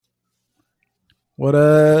What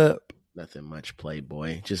up? Nothing much,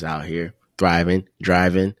 Playboy. Just out here thriving,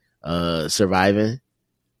 driving, surviving.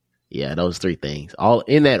 Yeah, those three things. All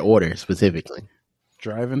in that order specifically.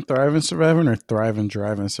 Driving, thriving, surviving, or thriving,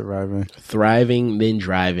 driving, surviving? Thriving, then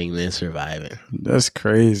driving, then surviving. That's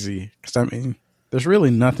crazy. Because, I mean, there's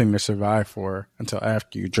really nothing to survive for until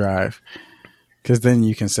after you drive. Because then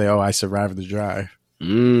you can say, oh, I survived the drive.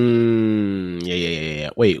 Yeah.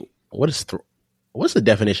 Wait, what's the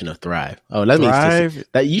definition of thrive? Oh, that means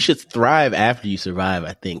that you should thrive after you survive,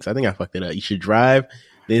 I think. So I think I fucked it up. You should drive,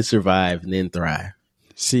 then survive, and then thrive.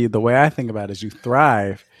 See, the way I think about it is you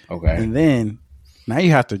thrive. Okay. And then now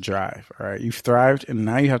you have to drive. All right. You've thrived and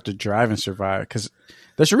now you have to drive and survive. Because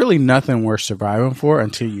there's really nothing worth surviving for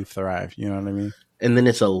until you thrive. You know what I mean? And then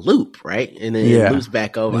it's a loop, right? And then it loops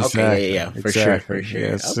back over. Exactly. Okay, yeah. For sure.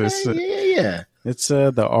 Yeah, Yeah. It's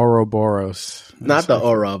the Ouroboros. Not the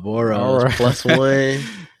Ouroboros. Plus one.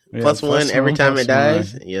 Plus one every time it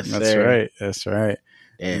dies. Yes, sir. That's right.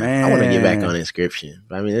 Damn, Man. I want to get back on Inscription.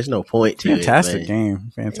 But I mean, there's no point to Fantastic it.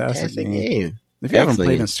 Fantastic game. game. If you haven't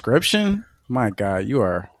played Inscription, my God, you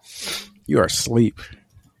are asleep.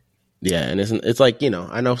 Yeah, and it's like,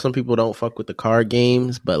 I know some people don't fuck with the card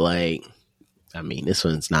games, but like, I mean, this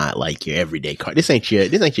one's not like your everyday card. This ain't your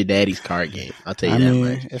daddy's card game. I'll tell you that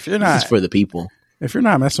much. If you're not, this is for the people. If you're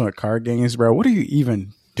not messing with card games, bro, what are you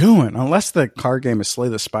even doing? Unless the card game is Slay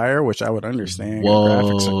the Spire, which I would understand. Whoa.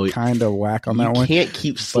 Your graphics are kind of whack on that one. You can't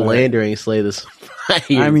keep slandering Slay the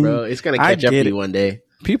Spire, bro. It's gonna catch up to you one day.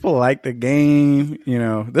 People like the game.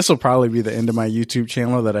 This will probably be the end of my YouTube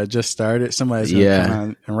channel that I just started. Somebody's gonna come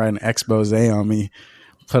on and write an expose on me.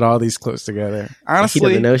 Put all these clips together. Honestly, he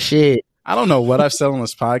doesn't know shit. I don't know what I've said on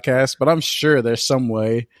this podcast, but I'm sure there's some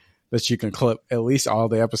way that you can clip at least all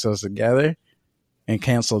the episodes together and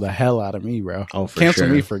cancel the hell out of me, bro. Oh, for cancel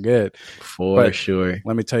sure. me for good. For sure.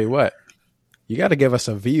 Let me tell you what. You got to give us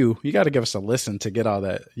a view. You got to give us a listen to get all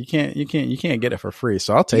that. You can't get it for free.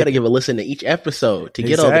 So I'll take. You got to give a listen to each episode to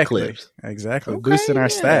get all the clips. Exactly. Okay, boosting our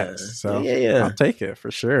stats. So yeah. I'll take it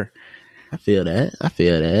for sure. I feel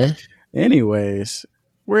that. Anyways,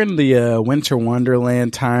 we're in the winter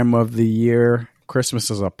wonderland time of the year.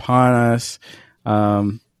 Christmas is upon us.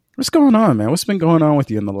 What's going on, man? What's been going on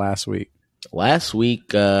with you in the last week? Last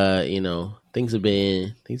week, things have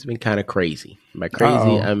been kind of crazy. By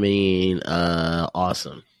crazy, I mean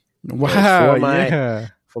awesome. Wow!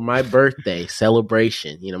 For my birthday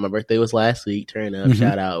celebration, my birthday was last week. Turn up,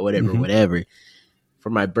 shout out, whatever. For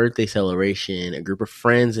my birthday celebration, a group of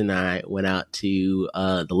friends and I went out to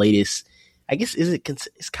the latest. I guess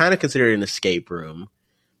it's kind of considered an escape room,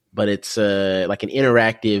 but it's like an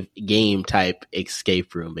interactive game type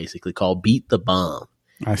escape room, basically called Beat the Bomb.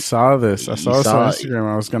 I saw this. I saw this on Instagram.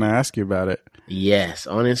 I was going to ask you about it. Yes,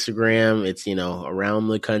 on Instagram. It's around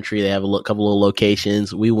the country. They have a couple of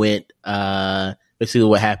locations. We went. Basically,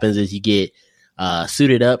 what happens is you get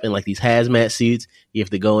suited up in like these hazmat suits. You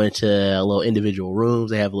have to go into little individual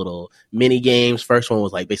rooms. They have little mini games. First one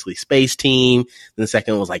was like basically Space Team. Then the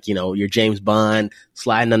second one was like, your James Bond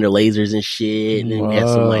sliding under lasers and shit. And then we had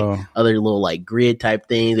some like other little like grid type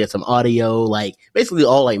things. They had some audio, like basically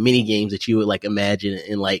all like mini games that you would like imagine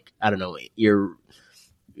in like, I don't know, your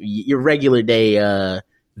regular day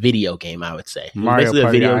video game, I would say. Basically a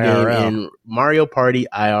video game in Mario Party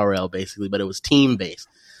IRL, basically, but it was team based.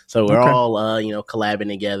 So we're all, collabing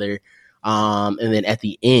together. And then at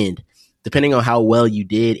the end, depending on how well you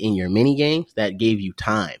did in your mini games, that gave you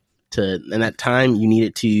time and that time you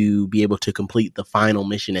needed to be able to complete the final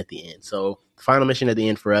mission at the end. So the final mission at the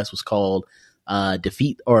end for us was called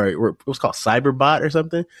Defeat, or it was called Cyberbot or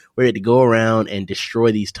something, where you had to go around and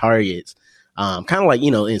destroy these targets. Kind of like,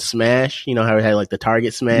 in Smash, how we had like the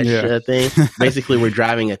target smash thing. Basically, we're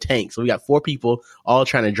driving a tank. So we got 4 people all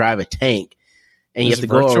trying to drive a tank. And you have to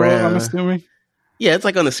go around. I'm assuming. Yeah, it's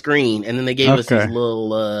like on the screen, and then they gave us these little.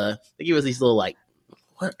 Like,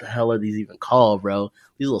 what the hell are these even called, bro?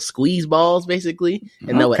 These little squeeze balls, basically,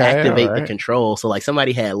 and that would activate the control. So, like,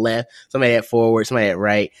 somebody had left, somebody had forward, somebody had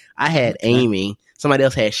right. I had aiming, somebody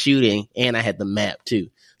else had shooting, and I had the map too.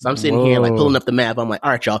 So I'm sitting here like pulling up the map. I'm like,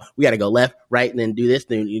 all right, y'all, we got to go left, right, and then do this.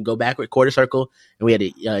 Then you go backward, quarter circle, and we had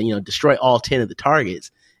to, destroy all 10 of the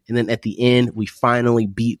targets. And then at the end, we finally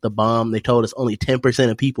beat the bomb. They told us only 10%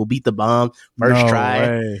 of people beat the bomb first try.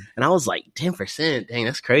 And I was like, 10%? Dang,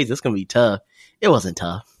 that's crazy. That's going to be tough. It wasn't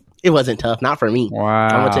tough. Not for me. Wow.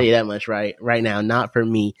 I'm going to tell you that much right now. Not for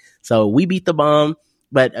me. So we beat the bomb.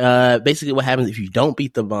 But basically what happens if you don't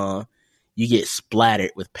beat the bomb, you get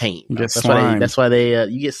splattered with paint. That's why they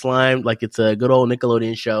you get slimed like it's a good old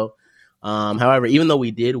Nickelodeon show. However, even though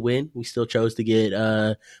we did win, we still chose to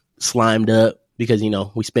get slimed up. because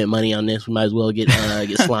we spent money on this. We might as well get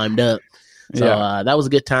slimed up. So that was a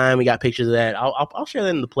good time. We got pictures of that. I'll share that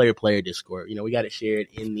in the player Discord. We got it shared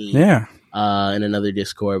in the in another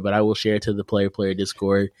Discord, but I will share it to the player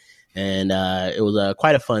Discord. And it was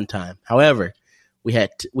quite a fun time. However, we had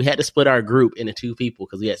to split our group into 2 people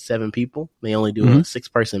because we had 7 people. They only do a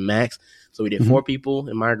 6-person max, so we did 4 people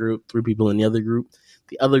in my group, 3 people in the other group.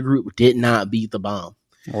 The other group did not beat the bomb.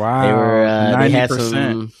 Wow,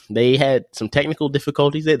 they had some technical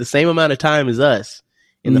difficulties. They had the same amount of time as us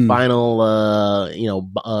in the final,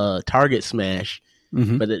 target smash.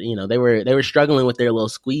 But they were struggling with their little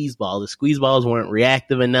squeeze ball. The squeeze balls weren't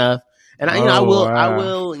reactive enough. And I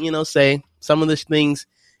will say some of the things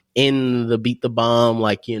in the beat the bomb,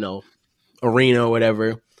 like, arena or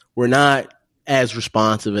whatever, were not as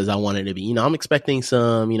responsive as I wanted to be. I'm expecting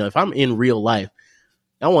some, if I'm in real life,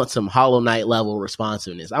 I want some Hollow Knight level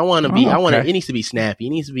responsiveness. I want to be, it needs to be snappy.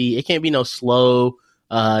 It can't be no slow,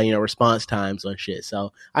 response times on shit.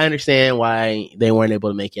 So I understand why they weren't able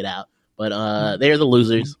to make it out, but they're the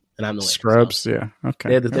losers and I'm the winner. Scrubs. So Yeah.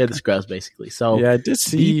 Okay. They're the scrubs basically. So yeah, I did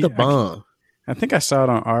see beat the bomb. I think I saw it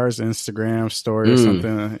on ours Instagram story or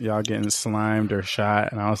something. Y'all getting slimed or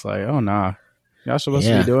shot. And I was like, oh, nah. Y'all supposed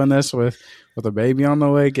to be doing this with a baby on the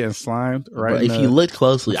way, getting slimed. Right. But if you look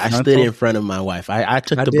closely, I stood in front of my wife. I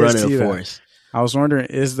took the brunt of the force. I was wondering,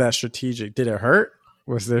 is that strategic? Did it hurt?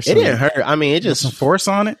 Was there it didn't hurt. I mean, it just some force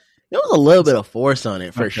on it. There was a little bit of force on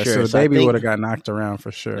it for sure. So the baby would have got knocked around for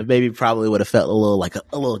sure. The baby probably would have felt a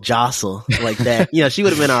little jostle like that. She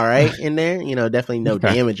would have been all right in there. Definitely no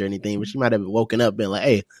damage or anything, but she might have woken up and been like,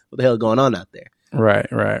 "Hey, what the hell is going on out there?" Right.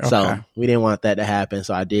 Okay. So we didn't want that to happen.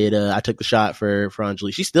 So I did. I took the shot for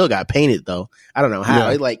Anjali. She still got painted though. I don't know how.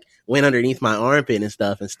 It went underneath my armpit and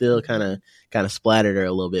stuff, and still kind of splattered her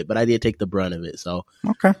a little bit. But I did take the brunt of it. So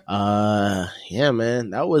okay. Yeah,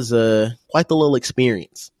 man, that was quite the little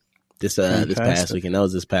experience. This past weekend. That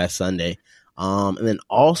was this past Sunday. And then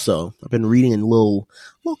also I've been reading a little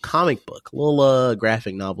comic book, little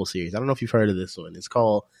graphic novel series. I don't know if you've heard of this one. It's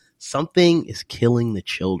called Something is Killing the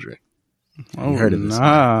Children. Oh, heard of this?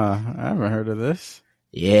 Nah, I haven't heard of this.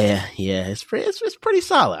 Yeah, it's pretty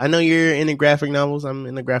solid. I know you're into graphic novels. I'm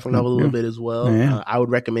in the graphic novel a little bit as well. Yeah. I would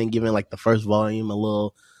recommend giving the first volume a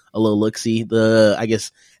little look see. The I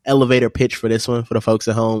guess elevator pitch for this one for the folks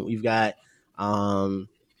at home. We've got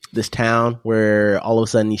this town where all of a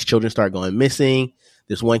sudden these children start going missing.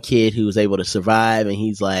 There's one kid who was able to survive, and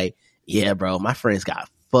he's like, "Yeah, bro, my friends got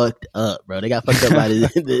fucked up, bro. They got fucked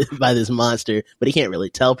up by this monster, but he can't really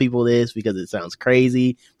tell people this because it sounds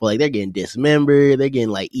crazy. But they're getting dismembered, they're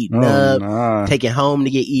getting eaten up, taken home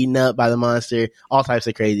to get eaten up by the monster, all types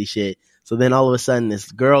of crazy shit. So then all of a sudden,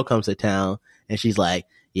 this girl comes to town, and she's like,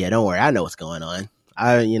 "Yeah, don't worry, I know what's going on.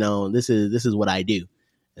 This is what I do."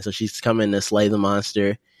 And so she's coming to slay the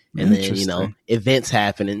monster. And then, events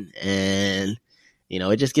happening and,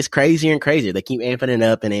 it just gets crazier and crazier. They keep amping it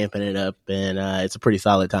up. And it's a pretty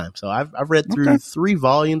solid time. So I've read through 3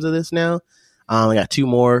 volumes of this now. I got 2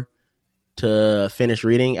 more to finish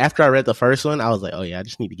reading. After I read the first one, I was like, oh yeah, I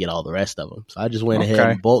just need to get all the rest of them. So I just went ahead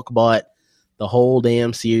and bulk bought the whole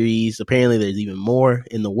damn series. Apparently there's even more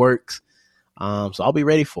in the works. So I'll be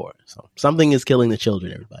ready for it. So Something is Killing the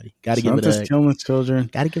Children, everybody. Something's Killing the Children.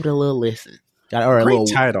 Got to give it a little listen. Or great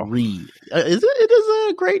title. Read. It is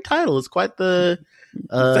a great title. It's quite the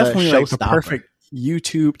definitely the perfect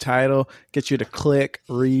YouTube title. Get you to click,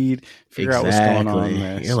 read, figure out what's going on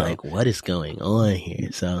there. You're like, what is going on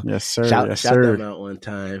here? So yes, sir. Shout them out one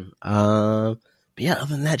time. But yeah,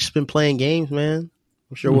 other than that, just been playing games, man.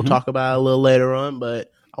 I'm sure we'll talk about it a little later on.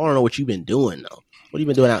 But I want to know what you've been doing though. What have you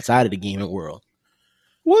been doing outside of the gaming world?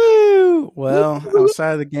 Woo! Well,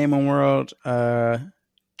 outside of the gaming world,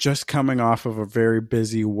 just coming off of a very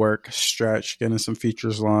busy work stretch, getting some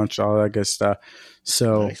features launched, all that good stuff.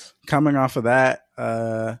 So coming off of that,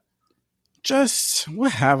 just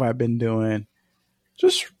what have I been doing?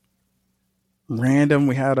 Just random.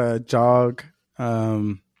 We had a dog,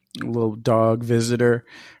 little dog visitor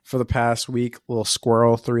for the past week, little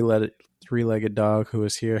squirrel, three-legged dog who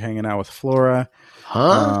was here hanging out with Flora.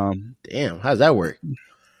 Huh? Damn. How's that work?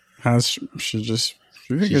 She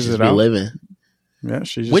figures it out. Living. Yeah,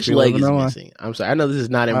 she just Which leg is missing? I'm sorry. I know this is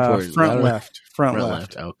not important. Front left.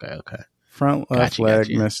 Okay. Front left leg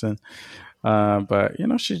missing. But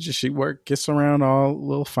she gets around all a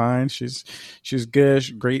little fine. She's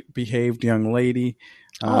good, great behaved young lady.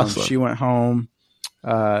 Awesome. She went home.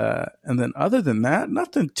 And then other than that,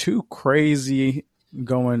 nothing too crazy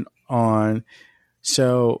going on.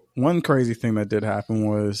 So one crazy thing that did happen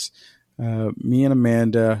was me and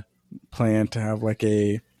Amanda planned to have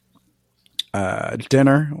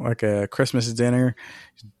dinner, like a Christmas dinner,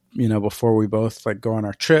 before we both like go on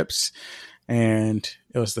our trips. And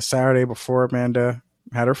it was the Saturday before Amanda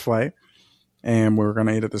had her flight, and we were going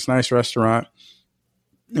to eat at this nice restaurant.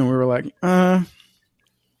 And we were like,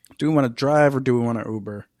 do we want to drive or do we want to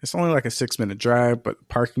Uber? It's only like a 6-minute drive, but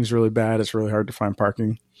parking's really bad. It's really hard to find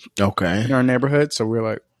parking in our neighborhood. So we were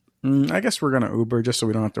like, I guess we're going to Uber just so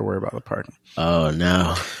we don't have to worry about the parking. Oh,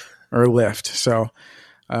 no. Or Lyft. So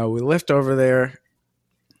we Lyft over there.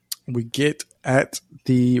 We get at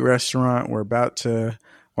the restaurant. We're about to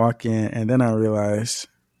walk in, and then I realize,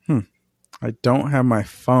 I don't have my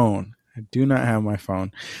phone. I do not have my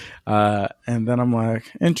phone. And then I'm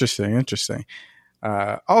like, interesting.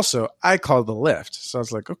 Also, I called the Lyft. So I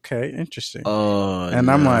was like, okay, interesting. Oh, and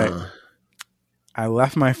I'm like, I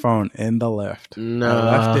left my phone in the Lyft. No.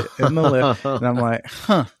 I left it in the Lyft. And I'm like,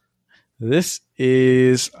 this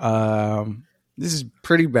is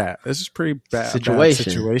pretty bad. This is pretty bad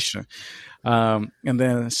situation. And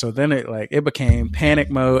then it became panic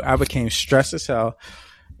mode. I became stressed as hell.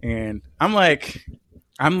 And I'm like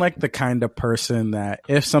the kind of person that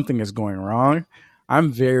if something is going wrong,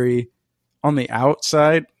 I'm very, on the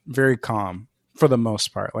outside, very calm for the most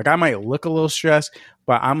part. Like I might look a little stressed,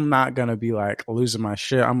 but I'm not going to be like losing my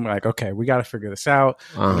shit. I'm like, okay, we got to figure this out.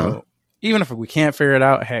 Even if we can't figure it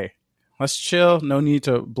out, hey, let's chill. No need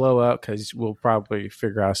to blow up because we'll probably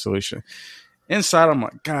figure out a solution. Inside, I'm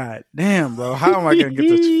like, God damn, bro, how am I going to get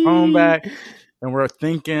this phone back? And we're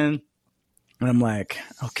thinking, and I'm like,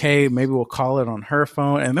 okay, maybe we'll call it on her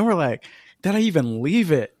phone. And then we're like, did I even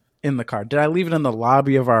leave it in the car? Did I leave it in the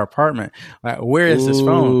lobby of our apartment? Like, where is this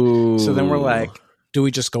phone? So then we're like, do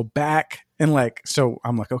we just go back? And like, so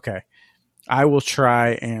I'm like, okay, I will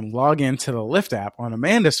try and log into the Lyft app on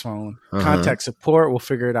Amanda's phone, contact support. We'll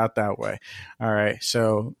figure it out that way. All right.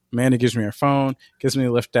 So Amanda gives me her phone, gives me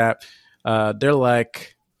the Lyft app. They're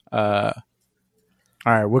like,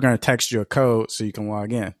 all right, we're going to text you a code so you can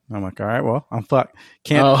log in. I'm like, all right, well, I'm fucked.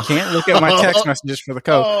 Can't look at my text messages for the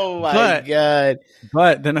code. Oh my God.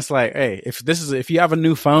 But then it's like, hey, if you have a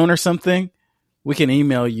new phone or something, we can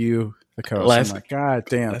email you the code. So I'm like, God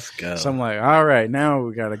damn. Let's go. So I'm like, all right, now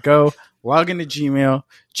we got to go log into Gmail.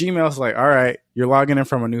 Gmail's like, all right, you're logging in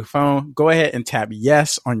from a new phone. Go ahead and tap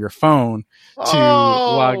yes on your phone to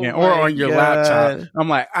log in, or on your laptop. I'm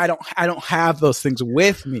like, I don't have those things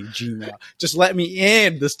with me, Gmail. Just let me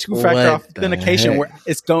in. This 2-factor authentication where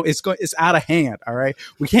it's out of hand. All right.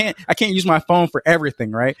 I can't use my phone for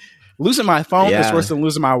everything, right? Losing my phone is worse than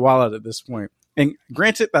losing my wallet at this point. And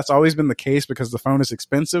granted, that's always been the case because the phone is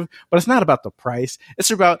expensive, but it's not about the price. It's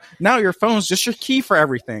about now your phone's just your key for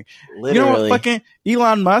everything. Literally. You know what, fucking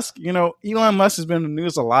Elon Musk, Elon Musk has been in the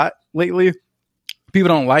news a lot lately. People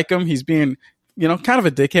don't like him. He's being, kind of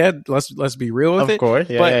a dickhead. Let's be real with it. Of course.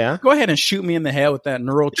 Yeah. Go ahead and shoot me in the head with that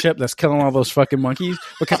neural chip that's killing all those fucking monkeys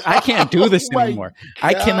because I can't do this anymore.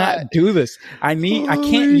 I cannot do this. I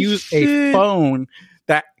can't use a phone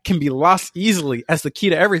that can be lost easily as the key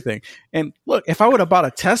to everything. And look, if I would have bought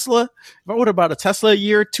a Tesla,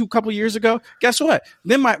 a couple years ago, guess what?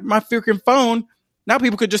 Then my freaking phone, now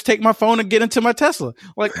people could just take my phone and get into my Tesla.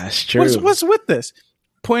 Like, that's true. What's with this?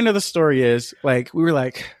 Point of the story is, like, we were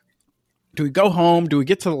like, do we go home? Do we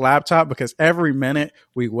get to the laptop? Because every minute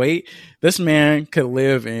we wait, this man could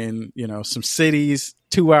live in, some cities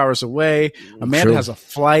 2 hours away. Amanda has a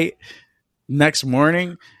flight next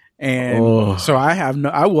morning. And so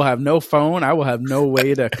I will have no phone. I will have no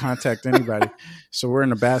way to contact anybody. So we're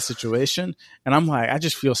in a bad situation. And I'm like, I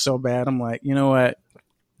just feel so bad. I'm like, you know what?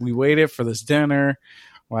 We waited for this dinner.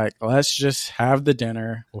 Like, let's just have the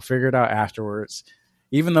dinner. We'll figure it out afterwards.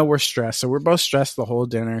 Even though we're stressed. So we're both stressed the whole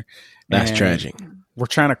dinner. That's tragic. We're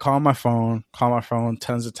trying to call my phone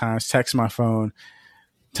tons of times, text my phone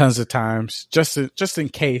tons of times, just in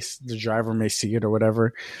case the driver may see it or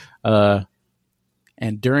whatever.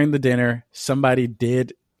 And during the dinner, somebody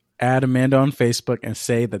did add Amanda on Facebook and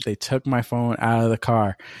say that they took my phone out of the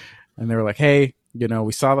car. And they were like, hey,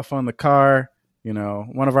 we saw the phone in the car.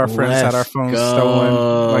 One of our friends had our phone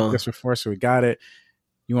stolen like this before, so we got it.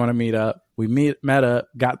 You want to meet up? We met up,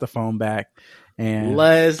 got the phone back, and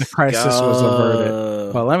the crisis was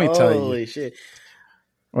averted. But let me tell you. Holy shit.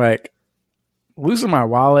 Like, losing my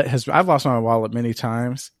wallet I've lost my wallet many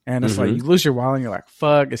times, and it's like you lose your wallet and you're like,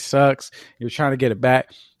 fuck, it sucks. You're trying to get it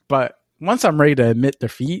back. But once I'm ready to admit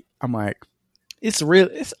defeat, I'm like, it's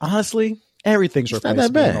honestly, everything's replaceable.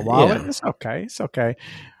 Not that bad. The wallet, yeah. It's okay.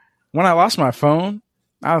 When I lost my phone,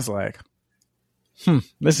 I was like,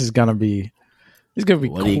 this is gonna be It's going to be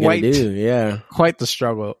What are you gonna do? Yeah. quite the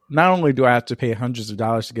struggle. Not only do I have to pay hundreds of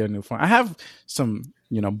dollars to get a new phone, I have some,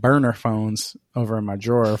 burner phones over in my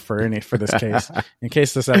drawer for this case, in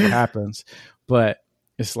case this ever happens. But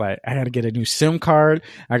it's like, I got to get a new SIM card.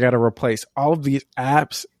 I got to replace all of these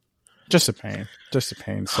apps. Just a pain.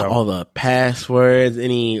 So all the passwords,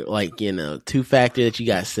 any two-factor that you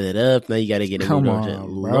got set up. Now you got to get a Come new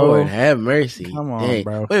on, Lord bro. have mercy. Come on, Dang.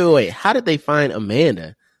 bro. Wait. How did they find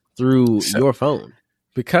Amanda through your phone?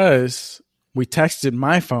 because we texted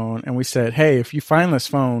my phone and we said, hey, if you find this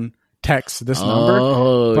phone, text this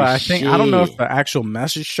number. But I don't know if the actual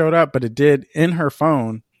message showed up, but it did in her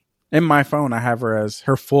phone. In my phone, I have her as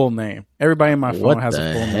her full name. Everybody in my phone has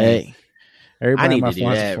a full name. Everybody in my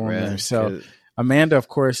phone has a full name. So Amanda, of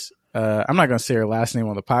course, I'm not going to say her last name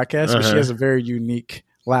on the podcast, but she has a very unique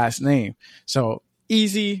last name. So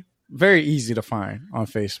very easy to find on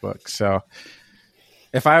Facebook. So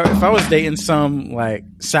if I was dating some like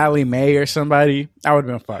Sally Mae or somebody, I would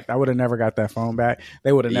have been fucked. I would have never got that phone back.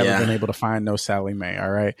 They would have never been able to find no Sally Mae. All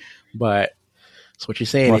right. But so what you're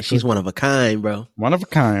saying is she's one of a kind, bro. One of a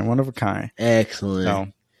kind. Excellent. So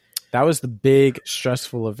that was the big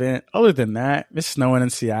stressful event. Other than that, it's snowing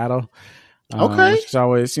in Seattle. Okay. Which is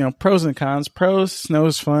always, pros and cons. Pros, snow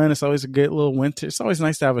is fun. It's always a good little winter. It's always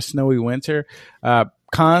nice to have a snowy winter.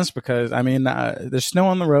 Cons, because, there's snow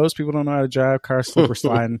on the roads. People don't know how to drive. Cars slip or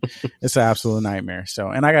sliding. It's an absolute nightmare. So,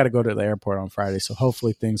 and I got to go to the airport on Friday. So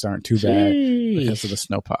hopefully things aren't too bad because of the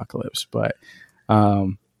snowpocalypse. But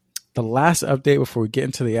the last update before we get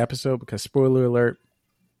into the episode, because spoiler alert,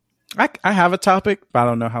 I have a topic, but I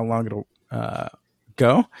don't know how long it'll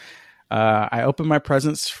go. I opened my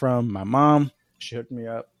presents from my mom. She hooked me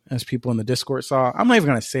up, as people in the Discord saw. I'm not even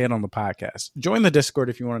going to say it on the podcast. Join the Discord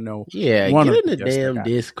if you want to know. Yeah, get in the damn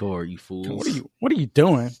Discord, you fools. What are you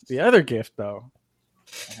doing? The other gift, though,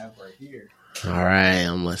 I have right here. All right,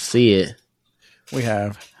 let's see it. We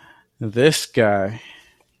have this guy.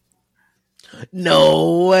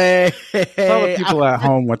 No way. Tell the people at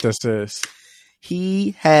home what this is.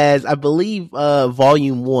 He has, I believe,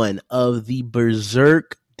 volume 1 of the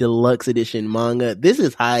Berserk Deluxe Edition manga. This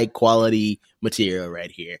is high quality material right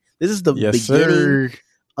here. This is the beginning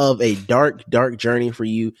of a dark journey for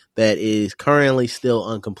you that is currently still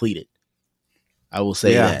uncompleted. I will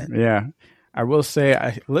say that. Yeah. I will say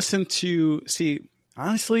I listened to,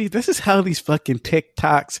 honestly, this is how these fucking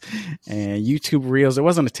TikToks and YouTube Reels, it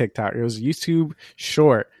wasn't a TikTok, it was a YouTube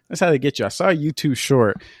short. That's how they get you. I saw a YouTube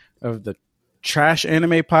short of the Trash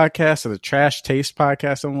Anime Podcast or the Trash Taste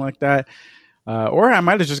Podcast, something like that. Or I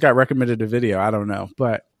might have just got recommended a video. I don't know.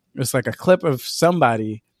 But it's like a clip of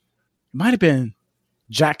somebody. It might have been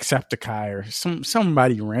Jacksepticeye or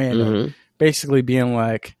somebody random, basically being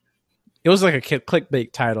like, it was like a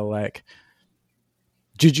clickbait title, like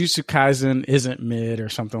Jujutsu Kaisen isn't mid or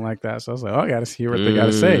something like that. So I was like, I got to hear what they got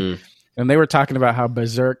to say. And they were talking about how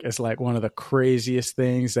Berserk is like one of the craziest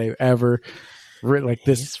things they've ever written, like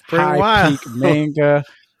this high peak manga.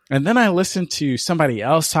 And then I listened to somebody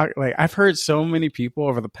else talk. Like, I've heard so many people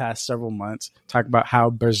over the past several months talk about how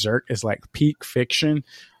Berserk is like peak fiction.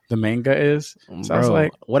 The manga is. So bro, I was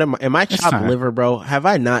like, "What am I chopped liver, bro? Have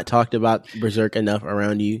I not talked about Berserk enough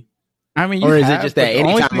around you? I mean, or is it just that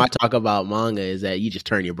anytime I talk about manga, is that you just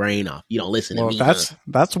turn your brain off? You don't listen to me.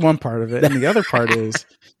 That's one part of it, and the other part is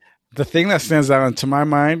the thing that stands out to my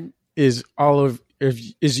mind is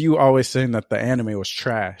you always saying that the anime was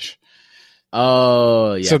trash.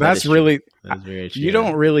 Oh, yeah. So that's really very true. You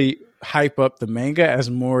don't really hype up the manga as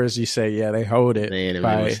more as you say, yeah, they hold it. The anime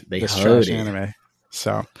by they this hold trash it. anime.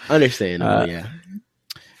 So understandable, yeah.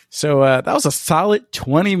 So that was a solid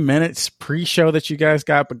 20 minutes pre-show that you guys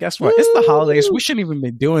got. But guess what? It's the holidays. We shouldn't even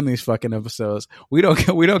be doing these fucking episodes. We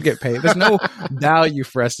don't get paid. There's no value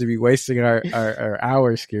for us to be wasting our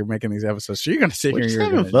hours here making these episodes. So you're gonna sit here and you're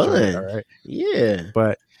gonna enjoy it, all right? Yeah.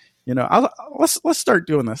 But let's start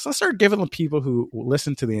doing this. Let's start giving the people who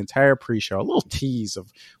listen to the entire pre-show a little tease of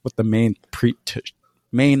what the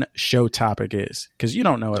main show topic is, because you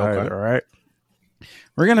don't know it either. All right.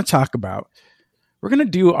 We're going to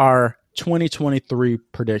do our 2023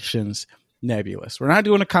 predictions nebulous. We're not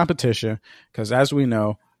doing a competition because, as we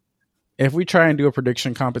know, if we try and do a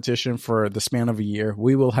prediction competition for the span of a year,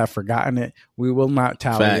 we will have forgotten it. We will not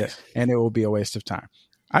tally it, and it will be a waste of time.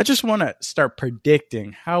 I just want to start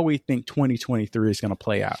predicting how we think 2023 is going to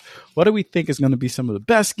play out. What do we think is going to be some of the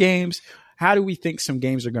best games? How do we think some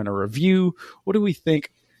games are going to review? What do we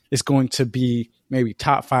think is going to be maybe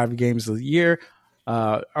top 5 games of the year?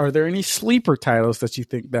 Are there any sleeper titles that you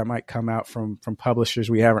think that might come out from publishers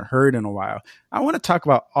we haven't heard in a while? I want to talk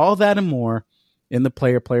about all that and more in the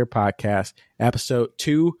Player podcast, episode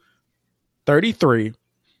 2, 33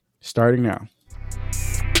 starting now.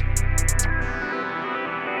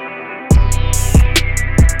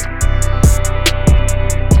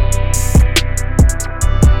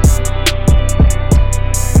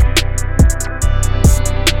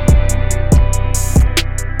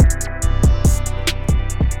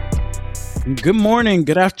 Good morning,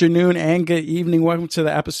 good afternoon, and good evening. Welcome to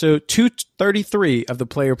the episode 233 of the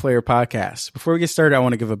Player Podcast. Before we get started, I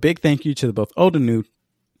want to give a big thank you to the both old and new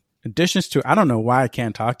additions to, I don't know why I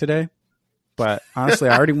can't talk today, but honestly,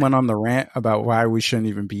 I already went on the rant about why we shouldn't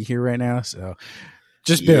even be here right now. So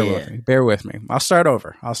just bear with me. I'll start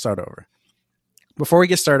over. Before we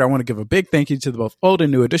get started, I want to give a big thank you to the both old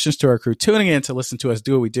and new additions to our crew tuning in to listen to us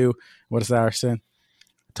do what we do. What is that, Arsene?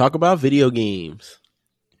 Talk about video games.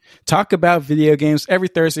 Talk about video games every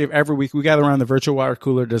Thursday of every week. We gather around the virtual water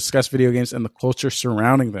cooler to discuss video games and the culture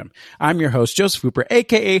surrounding them. I'm your host, Joseph Hooper,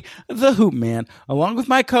 a.k.a. The Hoop Man, along with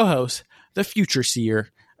my co-host, the Future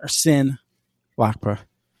Seer, Arsene Lakpa.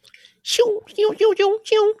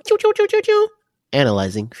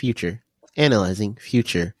 Analyzing future.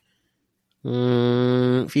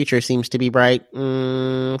 Future seems to be bright.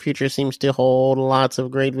 Future seems to hold lots of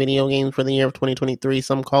great video games for the year of 2023.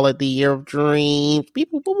 Some call it the year of dreams.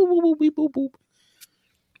 Beep, boop, boop, boop, boop, beep, boop, boop.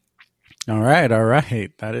 All right.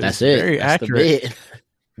 That's very accurate.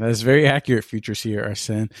 That is very accurate, Future Seer,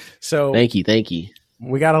 Arsene. So thank you.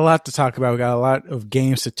 We got a lot to talk about. We got a lot of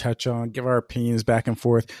games to touch on, give our opinions back and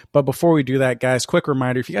forth. But before we do that, guys, quick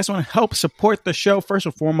reminder, if you guys want to help support the show, first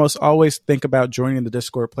and foremost, always think about joining the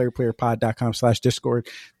Discord, playerpod.com/Discord.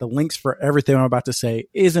 The links for everything I'm about to say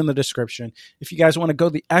is in the description. If you guys want to go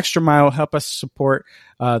the extra mile, help us support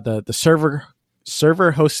the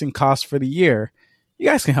server hosting costs for the year, you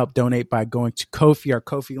guys can help donate by going to Ko-fi. Our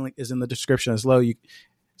Ko-fi link is in the description as well. I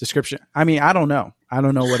don't know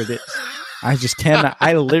what it is.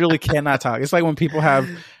 I literally cannot talk. It's like when people have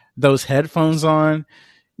those headphones on.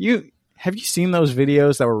 Have you seen those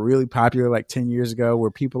videos that were really popular like 10 years ago where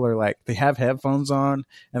people are like, they have headphones on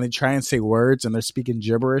and they try and say words and they're speaking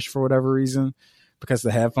gibberish for whatever reason because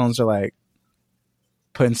the headphones are like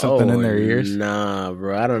putting something in their ears? Nah,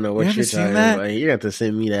 bro. I don't know what you're talking about. You have to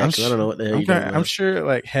send me that because I don't know what the hell you're talking about. I'm sure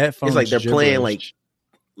like headphones. It's like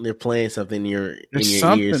they're playing something in your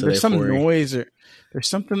ears. There's some noise or there's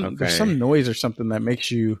some noise or something that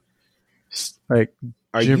makes you like.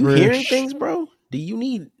 Are gibberish. You hearing things, bro?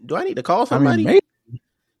 Do I need to call somebody? I mean,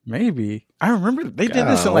 maybe. I remember they did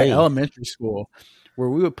this in like elementary school where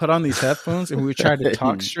we would put on these headphones and we would try to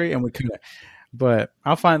talk straight and we couldn't. But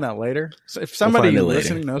I'll find that later. So if somebody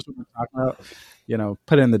listening knows what we're talking about,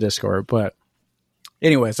 put it in the Discord. But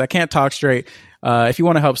anyways, I can't talk straight. If you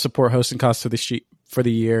want to help support hosting costs for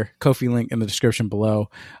the year, Ko-fi link in the description below.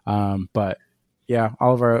 But yeah,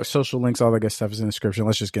 all of our social links, all that good stuff is in the description.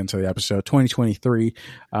 Let's just get into the episode. 2023.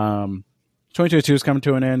 2022 is coming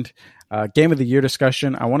to an end. Game of the year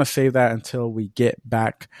discussion. I want to save that until we get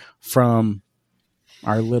back from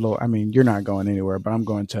our you're not going anywhere, but I'm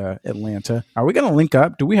going to Atlanta. Are we going to link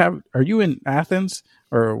up? Are you in Athens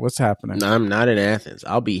or what's happening? No, I'm not in Athens.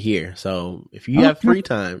 I'll be here. So if you have free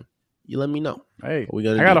time, you let me know. Hey, I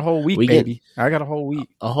got a whole week, baby. I got a whole week.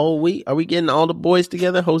 A whole week? Are we getting all the boys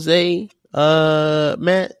together? Jose,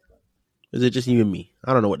 Matt? Is it just you and me?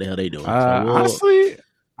 I don't know what the hell they doing. Honestly,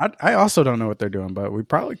 I also don't know what they're doing, but we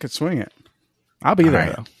probably could swing it. I'll be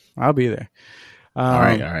there, though. I'll be there. All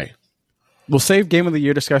right. We'll save Game of the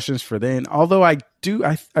Year discussions for then. Although I do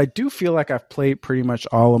feel like I've played pretty much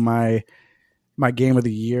all of my Game of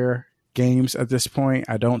the Year games at this point.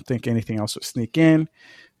 I don't think anything else would sneak in.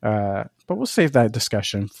 But we'll save that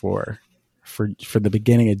discussion for the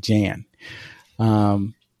beginning of Jan.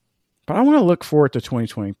 But I want to look forward to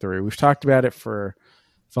 2023. We've talked about it for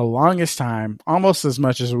the longest time, almost as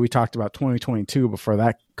much as we talked about 2022 before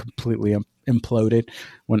that completely imploded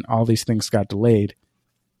when all these things got delayed.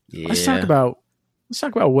 Yeah. Let's talk about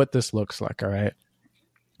what this looks like. All right.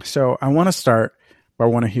 So I want to start by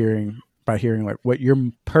hearing like what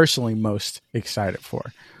you're personally most excited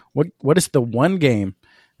for. What is the one game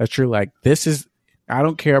that you're like, I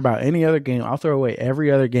don't care about any other game. I'll throw away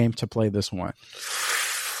every other game to play this one.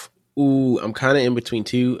 Ooh, I'm kind of in between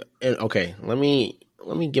two. And okay, let me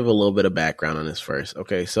give a little bit of background on this first.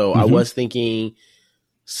 Okay, so I was thinking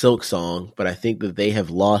Silk Song, but I think that they have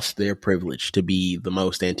lost their privilege to be the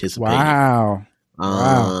most anticipated. Wow.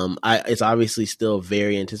 It's obviously still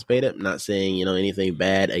very anticipated. I'm not saying, anything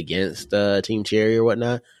bad against Team Cherry or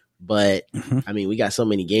whatnot, but I mean, we got so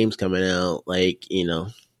many games coming out,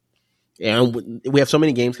 and we have so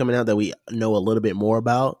many games coming out that we know a little bit more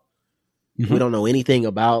about. We don't know anything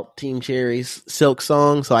about Team Cherry's Silk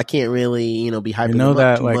Song, so I can't really, be hyping them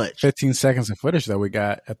up too much. 15 seconds of footage that we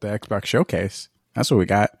got at the Xbox Showcase. That's what we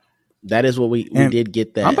got. That is what we did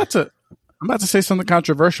get. That I'm about to say something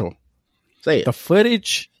controversial. Say it. The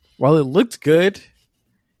footage, while it looked good,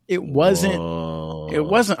 it wasn't. Whoa. It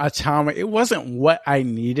wasn't atomic. It wasn't what I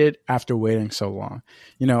needed after waiting so long.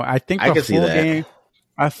 I think the full game.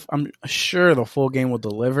 I'm sure the full game will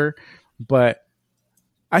deliver, but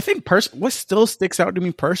I think what still sticks out to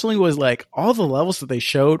me personally was like all the levels that they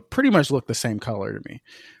showed pretty much looked the same color to me.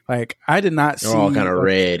 Like I did not see. They're all kind of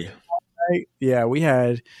red. Yeah, we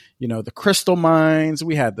had, the crystal mines,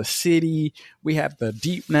 we had the city, we had the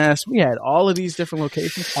deep nest, we had all of these different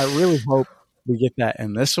locations. I really hope we get that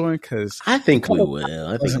in this one because I think we will.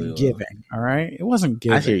 I think we will. Giving, all right? It wasn't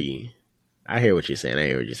giving. I hear you. I hear what you're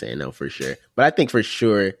saying. No, for sure. But I think for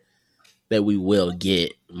sure that we will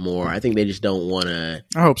get more. I think they just don't want to.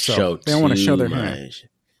 I hope so. Show they don't want to show their much. hand.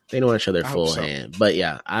 They don't want to show their full hand. But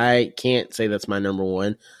yeah, I can't say that's my number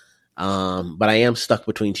one. But I am stuck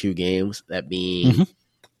between two games, that being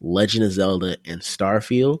Legend of Zelda and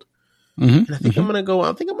Starfield. And I think I'm gonna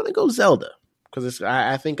go Zelda because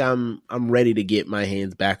I think I'm ready to get my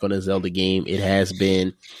hands back on a Zelda game. It has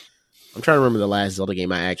been. I'm trying to remember the last Zelda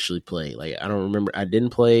game I actually played. Like I don't remember. I didn't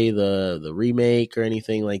play the remake or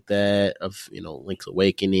anything like that of Link's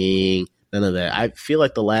Awakening. None of that. I feel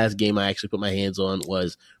like the last game I actually put my hands on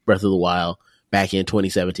was Breath of the Wild back in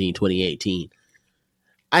 2017, 2018.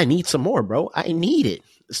 I need some more, bro. I need it.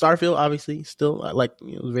 Starfield, obviously, still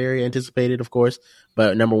very anticipated, of course.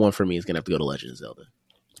 But number one for me is gonna have to go to Legend of Zelda.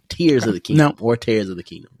 Tears of the Kingdom or Tears of the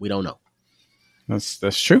Kingdom. We don't know.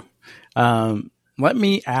 That's true. Let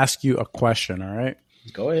me ask you a question, all right?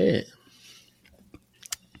 Go ahead.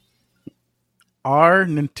 Are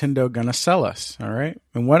Nintendo going to sell us, all right?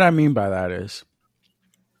 And what I mean by that is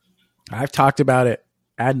I've talked about it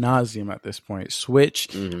ad nauseum at this point.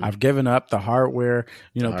 Switch, I've given up the hardware.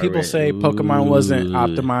 People say Pokemon wasn't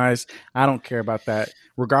optimized. I don't care about that.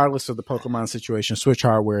 Regardless of the Pokemon situation, Switch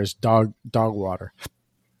hardware is dog water.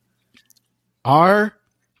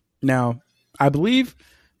 Now, I believe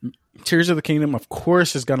Tears of the Kingdom, of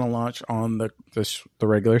course, is going to launch on the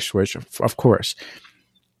regular Switch, of course.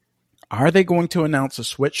 Are they going to announce a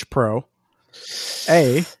Switch Pro,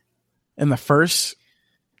 in the first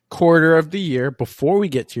quarter of the year before we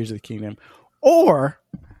get Tears of the Kingdom, or,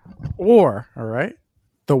 all right,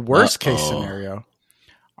 the worst case scenario,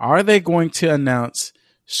 are they going to announce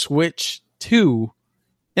Switch 2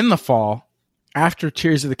 in the fall after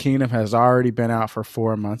Tears of the Kingdom has already been out for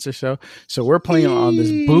 4 months or so? So we're playing on this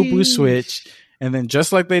boo-boo Switch, and then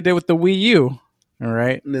just like they did with the Wii U, all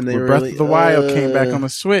right, and then where Breath of the Wild came back on the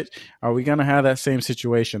Switch, are we going to have that same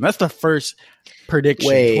situation? That's the first prediction,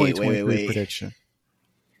 2023 prediction.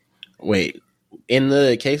 Wait, in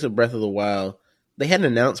the case of Breath of the Wild, they hadn't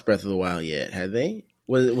announced Breath of the Wild yet, had they?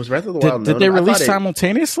 Was Breath of the Wild Did they release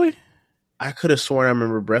simultaneously? I could have sworn I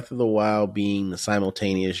remember Breath of the Wild being the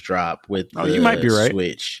simultaneous drop with the you might be right.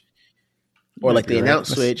 Switch. Or they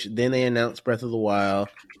announced Switch, then they announced Breath of the Wild,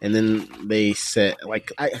 and then they said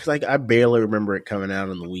I barely remember it coming out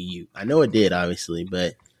on the Wii U. I know it did, obviously,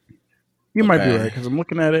 but you might be right because I'm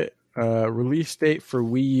looking at it. Release date for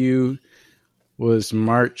Wii U was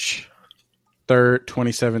March 3rd,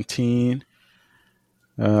 2017.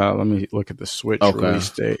 Let me look at the Switch release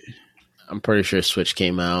date. I'm pretty sure Switch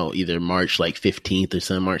came out either March 15th or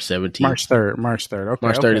something, March 17th. March 3rd. Okay.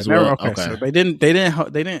 March 3rd as well. Okay. So they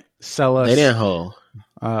didn't sell us. They didn't hold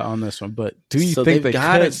on this one. But do you think they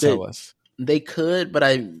could sell us? They could, but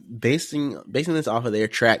basing this off of their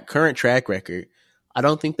current track record, I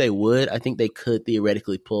don't think they would. I think they could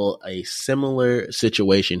theoretically pull a similar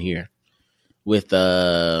situation here with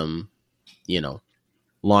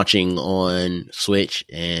launching on Switch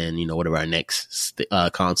and, whatever our next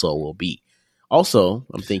console will be. Also,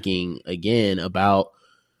 I'm thinking again about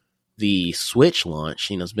the Switch launch.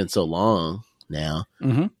 It's been so long now.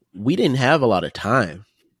 We didn't have a lot of time,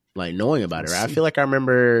 knowing about it. Right? I feel like I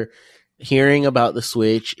remember hearing about the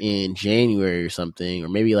Switch in January or something, or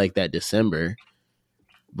maybe that December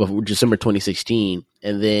 2016.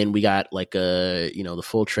 And then we got the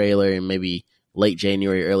full trailer and maybe late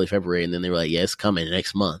January, early February, and then they were like, yeah, it's coming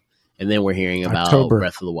next month. And then we're hearing about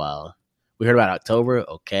Breath of the Wild. We heard about October?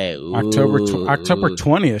 Okay. Ooh. October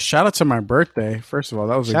 20th. Shout out to my birthday. First of all,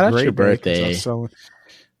 that was a great birthday.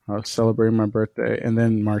 I was celebrating my birthday, and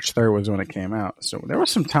then March 3rd was when it came out. So there was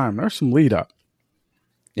some time. There was some lead up.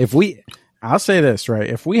 I'll say this, right?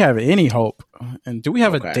 If we have any hope, and do we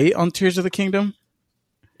have a date on Tears of the Kingdom?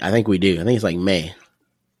 I think we do. I think it's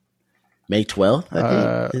May 12th,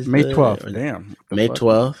 I think. May 12th. Damn. May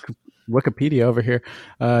 12th. Wikipedia over here.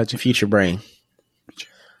 Future brain.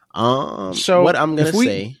 So what I'm gonna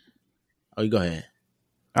say. Oh, you go ahead.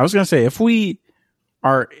 I was gonna say I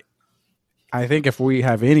think if we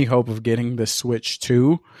have any hope of getting the Switch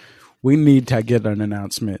 2, we need to get an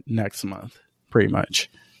announcement next month, pretty much.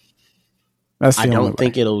 I don't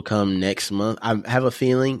think it'll come next month. I have a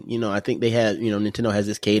feeling, I think they have, Nintendo has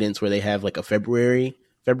this cadence where they have like a February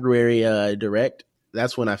direct.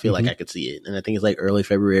 That's when I feel like I could see it. And I think it's like early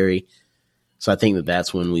February. So I think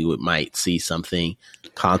that's when we might see something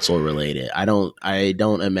console related. I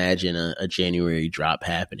don't imagine a January drop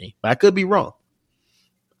happening, but I could be wrong.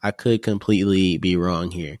 I could completely be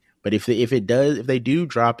wrong here. But if they do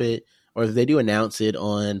drop it, or if they do announce it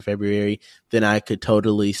on February, then I could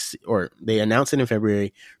totally see, or they announce it in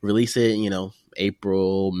February, release it,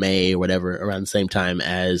 April, May, or whatever, around the same time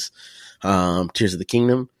as Tears of the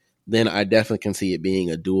Kingdom, then I definitely can see it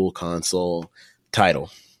being a dual console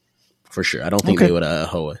title for sure. I don't think they would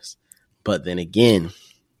hoe us. But then again,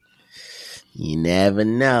 you never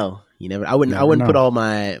know. I wouldn't put all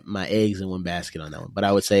my eggs in one basket on that one, but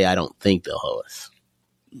I would say I don't think they'll hoe us.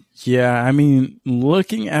 Yeah, I mean,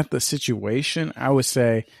 looking at the situation, I would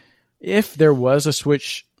say if there was a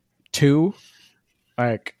Switch 2,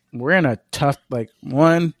 like, we're in a tough,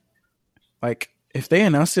 if they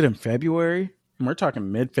announced it in February, and we're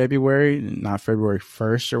talking mid-February, not February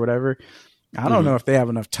 1st or whatever, I don't know if they have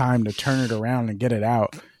enough time to turn it around and get it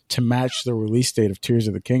out to match the release date of Tears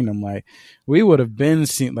of the Kingdom. Like, we would have been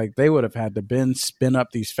seen, like, they would have had to spin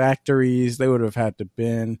up these factories. They would have had to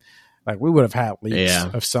we would have had leaks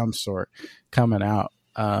of some sort coming out.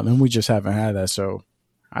 And we just haven't had that. So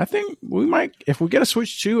I think we might, if we get a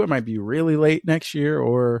Switch 2, it might be really late next year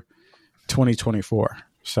or 2024.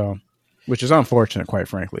 So, which is unfortunate, quite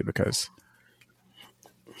frankly, because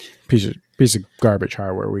piece of garbage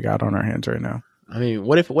hardware we got on our hands right now. I mean,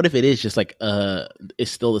 what if it is just like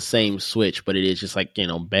it's still the same Switch, but it is just like,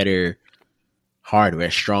 better hardware,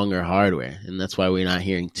 stronger hardware, and that's why we're not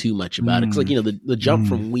hearing too much about it. Because the jump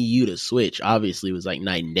from Wii U to Switch obviously was like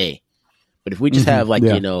night and day. But if we just have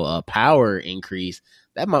a power increase,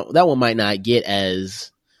 that one might not get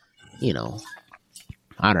as, I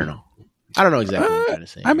don't know. I don't know exactly what I'm trying to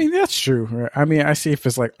say. I mean, that's true. I mean, I see if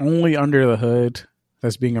it's like only under the hood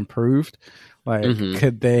that's being improved. Like,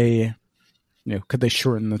 could they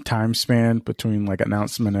shorten the time span between like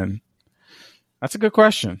announcement and? That's a good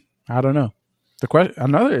question. I don't know.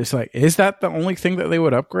 Another is like, is that the only thing that they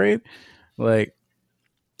would upgrade? Like,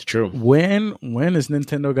 it's true. When is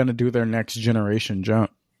Nintendo going to do their next generation jump?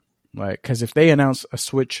 Like, because if they announce a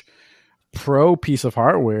Switch Pro piece of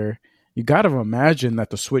hardware, you got to imagine that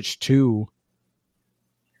the Switch 2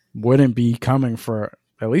 wouldn't be coming for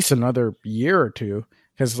at least another year or two.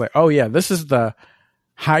 Because it's like, oh yeah, this is the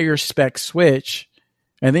higher spec Switch,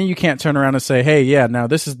 and then you can't turn around and say, hey, yeah, now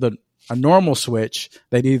this is a normal Switch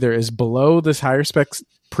that either is below this higher spec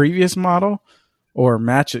previous model or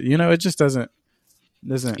match it. It just doesn't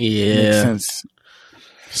make sense.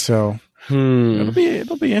 So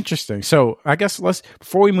it'll be interesting. So I guess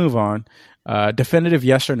before we move on, definitive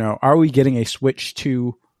yes or no, are we getting a Switch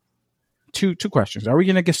 2? Two questions. Are we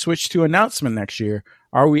going to get Switch 2 announcement next year?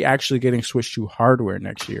 Are we actually getting Switch 2 hardware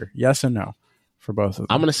next year? Yes or no for both of them?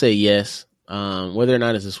 I'm going to say yes. Whether or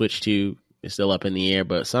not it's a Switch 2 is still up in the air,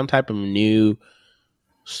 but some type of new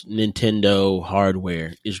Nintendo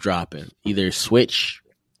hardware is dropping, either Switch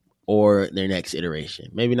or their next iteration.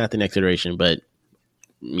 Maybe not the next iteration, but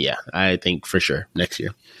yeah, I think for sure next year.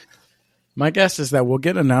 My guess is that we'll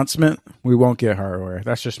get an announcement. We won't get hardware.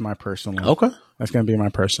 That's just my personal. Okay. That's going to be my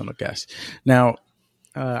personal guess. Now,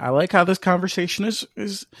 I like how this conversation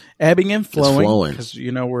is ebbing and flowing because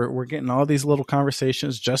we're getting all these little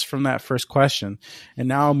conversations just from that first question, and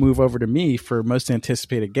now I'll move over to me for most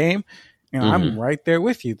anticipated game, and I'm right there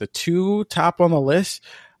with you. The two top on the list.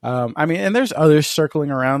 I mean, and there's others circling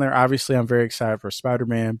around there. Obviously, I'm very excited for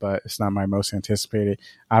Spider-Man, but it's not my most anticipated.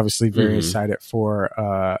 Obviously, very excited for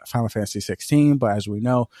Final Fantasy 16, but as we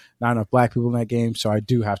know, not enough Black people in that game, so I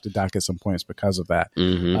do have to docket some points because of that.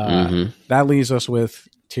 That leaves us with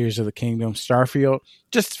Tears of the Kingdom, Starfield,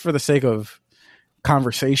 just for the sake of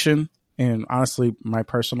conversation. And honestly, my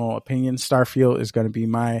personal opinion, Starfield is going to be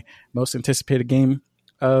my most anticipated game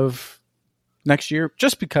of next year,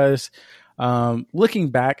 just because looking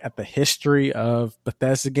back at the history of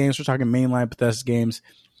Bethesda games, we're talking mainline Bethesda games.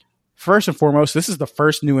 First and foremost, this is the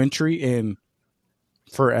first new entry in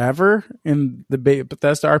forever in the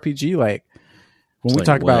Bethesda RPG. Like, when we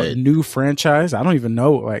talk about new franchise, I don't even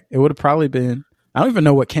know. Like, it would have probably been, I don't even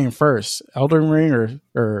know what came first, Elden Ring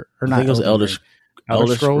or not. I think it was Elder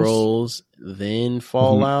Scrolls, then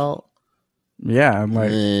Fallout. Yeah, I'm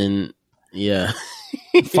like, and Yeah.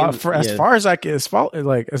 As far as I can, as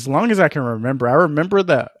long as I can remember, I remember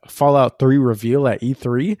the Fallout 3 reveal at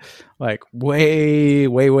E3, like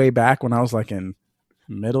way back when I was like in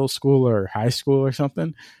middle school or high school or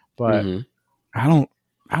something. But I don't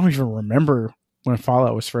even remember when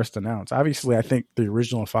Fallout was first announced. Obviously, I think the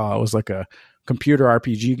original Fallout was like a computer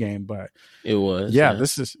RPG game, but it was. Yeah,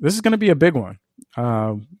 this is going to be a big one.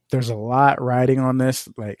 There's a lot riding on this,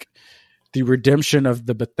 like the redemption of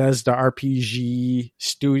the Bethesda RPG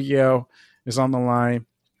studio is on the line,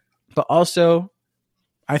 but also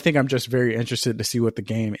I think I'm just very interested to see what the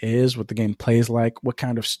game is, what the game plays like, what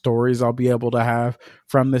kind of stories I'll be able to have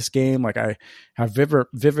from this game. Like I have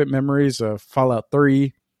vivid memories of Fallout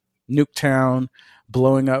 3, Nuketown,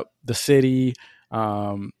 blowing up the city,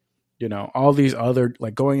 all these other,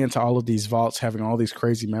 like going into all of these vaults, having all these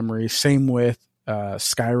crazy memories. Same with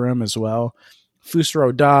Skyrim as well.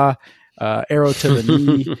 Fusro Da, Arrow to the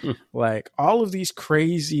Knee, like all of these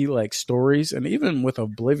crazy like stories. And even with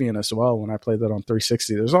Oblivion as well, when I played that on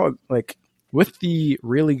 360, there's all like with the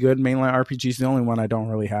really good mainline RPGs, the only one I don't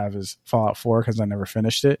really have is Fallout 4 because I never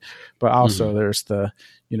finished it. But also there's the,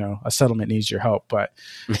 a settlement needs your help. But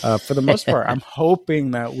for the most part, I'm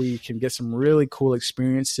hoping that we can get some really cool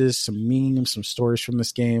experiences, some memes, some stories from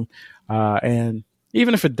this game. And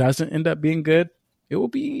even if it doesn't end up being good, it will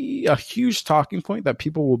be a huge talking point that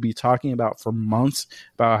people will be talking about for months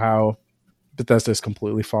about how Bethesda has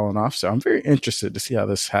completely fallen off. So I'm very interested to see how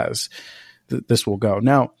this will go.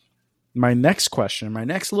 Now, my next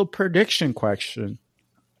little prediction question.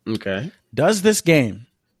 Okay. Does this game,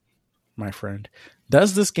 my friend, in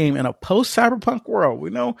a post-Cyberpunk world, we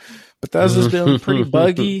know Bethesda's been pretty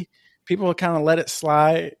buggy. People kind of let it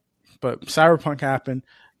slide, but Cyberpunk happened.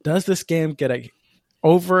 Does this game get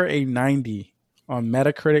over a 90 on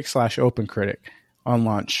Metacritic /OpenCritic on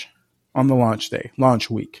the launch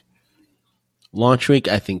week? Launch week,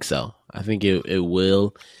 I think so. I think it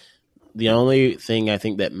will. The only thing I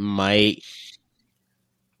think that might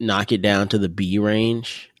knock it down to the B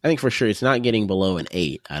range, I think for sure it's not getting below an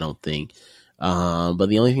 8, I don't think. But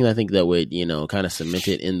the only thing I think that would, kind of cement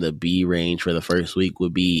it in the B range for the first week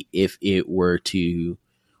would be if it were to,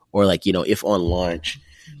 or like, if on launch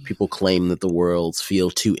people claim that the worlds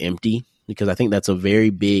feel too empty, because I think that's a very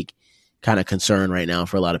big kind of concern right now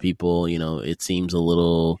for a lot of people. It seems a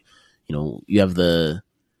little, you have the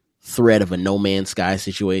threat of a No Man's Sky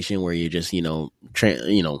situation where you're just,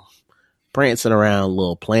 prancing around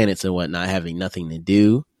little planets and whatnot, having nothing to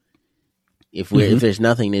do. If there's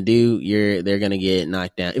nothing to do, they're gonna get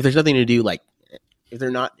knocked down. If there's nothing to do, like if there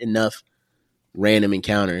are not enough random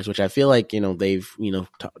encounters, which I feel like they've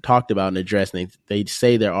talked about and addressed, and they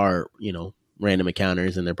say there are random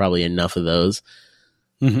encounters, and there are probably enough of those.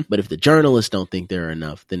 But if the journalists don't think there are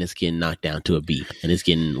enough, then it's getting knocked down to a B, and it's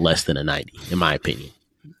getting less than a 90, in my opinion.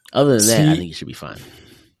 Other than that, I think it should be fine.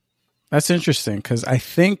 That's interesting because I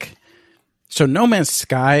think so. No Man's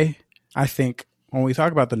Sky, I think when we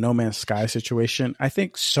talk about the No Man's Sky situation, I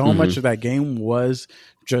think so much of that game was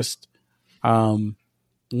just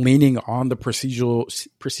leaning on the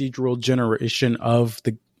procedural generation of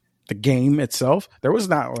the game itself. There was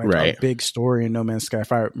not like a big story in No Man's Sky,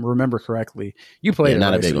 if I remember correctly. You played it,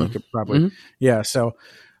 not right? a big one. You could probably, yeah. So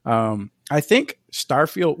I think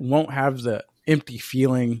Starfield won't have the empty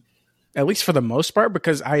feeling, at least for the most part,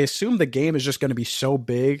 because I assume the game is just going to be so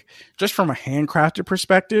big, just from a handcrafted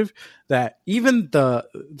perspective, that even the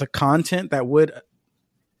content that would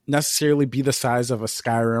necessarily be the size of a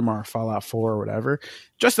Skyrim or a Fallout 4 or whatever,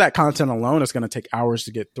 just that content alone is going to take hours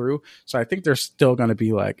to get through. So I think there's still going to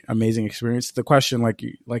be like amazing experience. The question,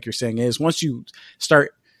 like you're saying, is once you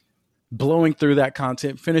start blowing through that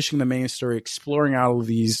content, finishing the main story, exploring all of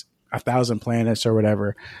these 1,000 planets or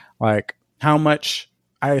whatever, like how much,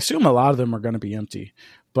 I assume a lot of them are going to be empty,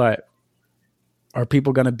 but are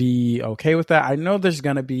people going to be okay with that? I know there's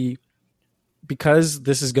going to be, because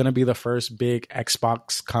this is going to be the first big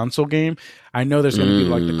Xbox console game, I know there's going to be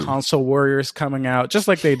like the console warriors coming out, just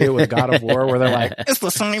like they did with God of War, where they're like, it's the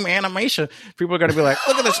same animation. People are going to be like,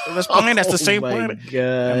 look at this planet, that's the same planet.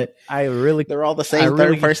 God. They're all the same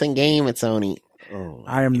third-person game at Sony.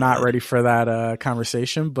 I am not ready for that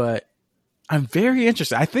conversation, but I'm very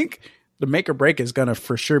interested. I think the make or break is going to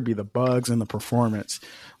for sure be the bugs and the performance.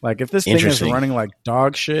 Like if this thing is running like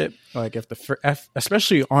dog shit, like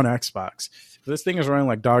especially on Xbox, if this thing is running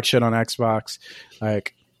like dog shit on Xbox,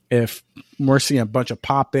 like if we're seeing a bunch of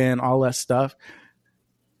pop in, all that stuff,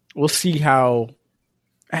 we'll see how.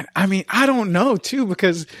 And I mean, I don't know too,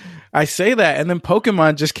 because I say that, and then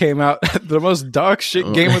Pokemon just came out, the most dog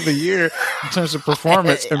shit game of the year in terms of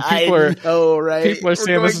performance, and people are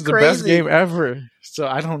saying this is the best game ever. So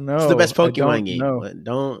I don't know. It's the best Pokemon game. But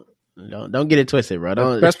don't get it twisted,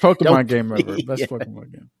 bro. Best Pokemon game ever. Best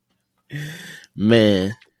Pokemon game.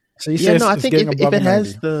 Man. So you say I think if it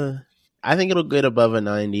has I think it'll get above a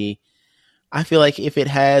 90. I feel like if it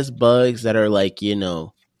has bugs that are like,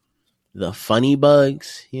 the funny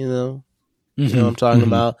bugs, you know what I'm talking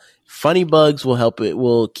about? Funny bugs will help it,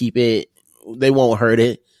 will keep it, they won't hurt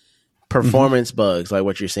it. Performance bugs, like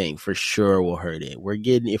what you're saying, for sure will hurt it.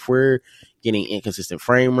 If we're getting inconsistent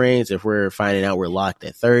frame rates, if we're finding out we're locked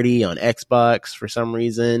at 30 on Xbox for some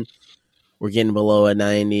reason, we're getting below a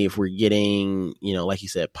 90. If we're getting, like you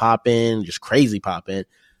said, popping, just crazy popping,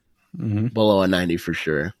 below a 90 for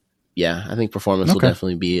sure. Yeah, I think performance will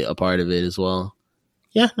definitely be a part of it as well.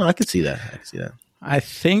 Yeah, no, I could see that. I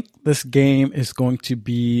think this game is going to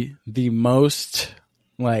be the most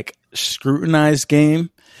scrutinized game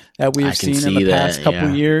that we've seen in the past couple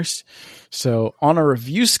of years. So on a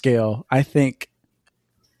review scale, I think,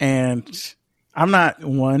 and I'm not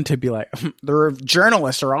one to be like, the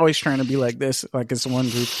journalists are always trying to be like this, like it's one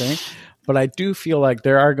group thing. But I do feel like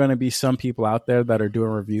there are going to be some people out there that are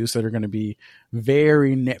doing reviews that are going to be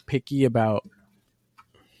very nitpicky about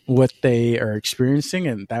what they are experiencing,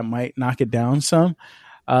 and that might knock it down some.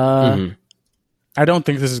 I don't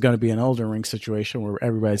think this is going to be an Elden Ring situation where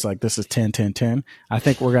everybody's like, this is 10, 10, 10. I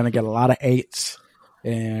think we're going to get a lot of 8s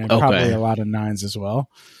and probably a lot of 9s as well.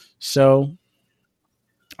 So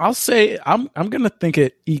I'll say I'm going to think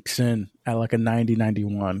it ekes in at like a 90,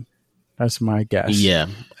 91. That's my guess. Yeah,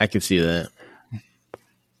 I can see that.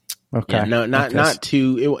 Okay. Yeah, no, not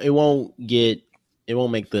too. It won't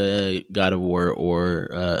make the God of War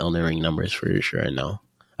or Elden Ring numbers for sure. No,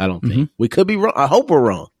 I don't think. We could be wrong. I hope we're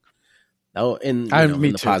wrong. Oh, in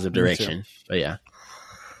the positive direction. But yeah.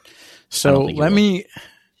 So let me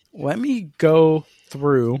go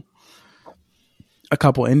through a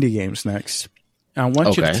couple indie games next. I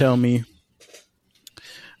want you to tell me.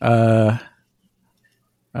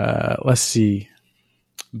 Let's see.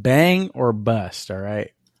 Bang or bust. All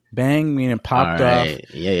right. Bang meaning popped off.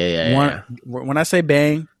 Yeah. When I say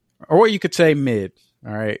bang, or you could say mid.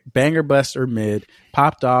 All right. Bang or bust or mid.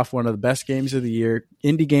 Popped off, one of the best games of the year.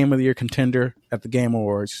 Indie game of the year contender at the Game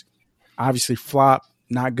Awards. Obviously flop,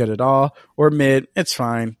 not good at all. Or mid, it's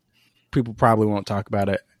fine. People probably won't talk about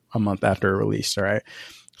it a month after release. All right.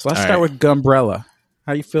 So let's start with Gumbrella.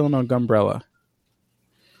 How you feeling on Gumbrella?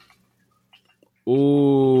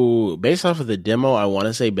 Ooh, based off of the demo, I want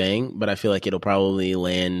to say bang, but I feel like it'll probably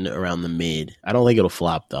land around the mid. I don't think it'll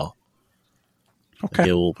flop though. Okay.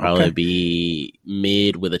 It will probably be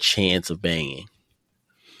mid with a chance of banging.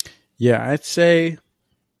 Yeah, I'd say,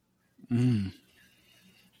 given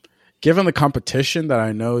the competition that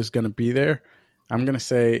I know is going to be there, I'm going to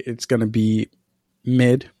say it's going to be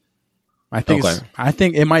mid. I think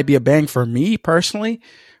it might be a bang for me personally,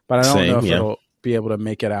 but I don't know if it'll be able to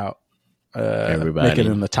make it out. Make it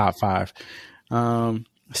in the top 5.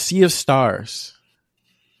 Sea of Stars.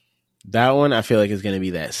 That one I feel like is going to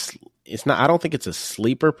be that. It's not. I don't think it's a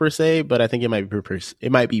sleeper per se, but I think it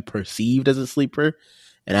might be perceived as a sleeper,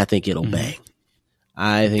 and I think it'll bang.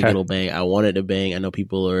 I think it'll bang. I want it to bang. I know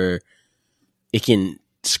people are. It can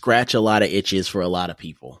scratch a lot of itches for a lot of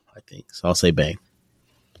people. I think so. I'll say bang.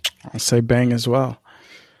 I'll say bang as well.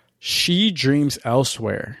 She Dreams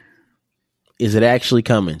Elsewhere. Is it actually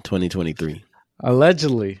coming 2023?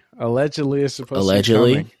 Allegedly it's supposed to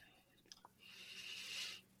be coming.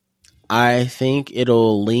 I think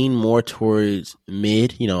it'll lean more towards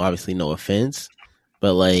mid, obviously no offense,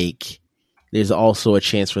 but there's also a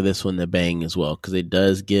chance for this one to bang as well. Cause it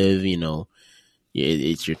does give,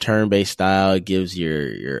 it's your turn-based style. It gives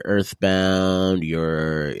your Earthbound,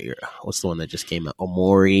 your what's the one that just came out?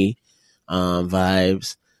 Omori,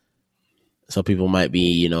 vibes. So people might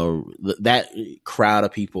be, that crowd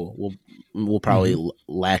of people will probably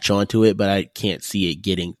latch onto it, but I can't see it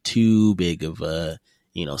getting too big of a,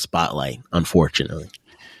 spotlight, unfortunately.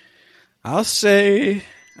 I'll say,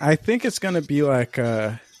 I think it's going to be like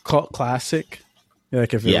a cult classic.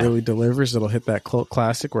 Like if it really delivers, it'll hit that cult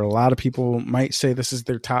classic where a lot of people might say this is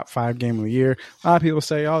their top 5 game of the year. A lot of people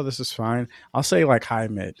say, oh, this is fine. I'll say like high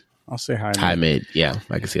mid. High mid. Yeah,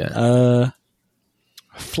 I can see that.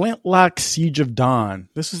 Flintlock Siege of Dawn.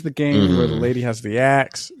 This is the game where the lady has the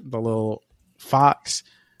axe, the little fox.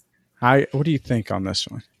 What do you think on this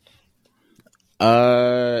one?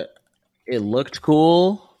 It looked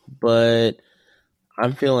cool, but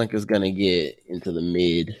I'm feeling like it's gonna get into the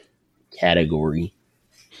mid category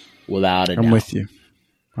without a doubt. I'm with you.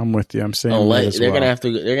 I'm with you. I'm saying Unless they're gonna have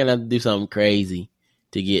to do something crazy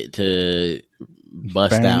to get to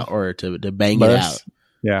bust Bang. out or to bang Bust. it out.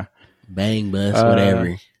 Yeah. Bang, bust,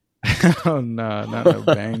 whatever. Oh no, not no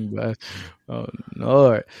bang bust. Oh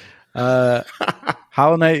Lord.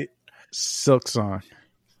 Hollow Knight Silk Song.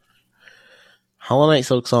 Hollow Knight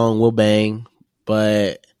Silk Song will bang,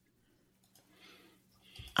 but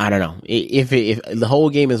I don't know. If the whole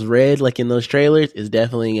game is red, like in those trailers, it's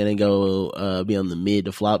definitely gonna go be on the mid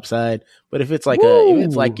to flop side. But if it's like if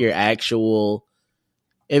it's like an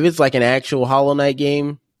actual Hollow Knight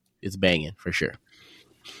game, it's banging for sure.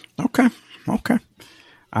 Okay.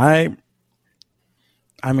 I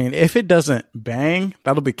mean, if it doesn't bang,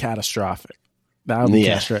 that'll be catastrophic. That'll be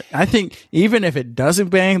catastrophic. I think even if it doesn't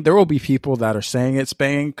bang, there will be people that are saying it's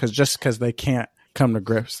banging because they can't come to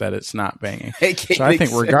grips that it's not banging. So I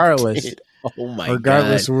think regardless,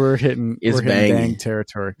 we're hitting bang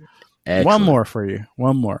territory. Excellent. One more for you.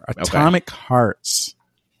 Atomic Hearts.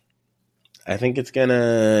 I think it's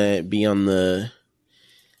gonna be on the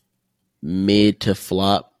mid to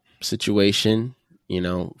flop situation. You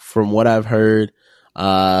know, from what I've heard,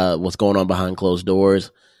 what's going on behind closed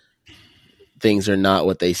doors, things are not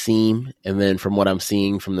what they seem. And then from what I'm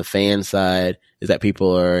seeing from the fan side is that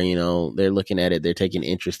people are, you know, they're looking at it, they're taking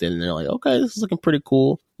interest in it, and they're like, okay, this is looking pretty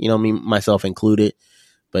cool. You know, me, myself included.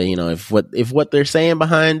 But, you know, if what they're saying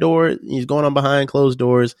behind doors, is going on behind closed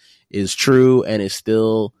doors is true and is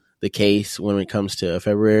still the case when it comes to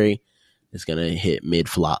February, it's going to hit mid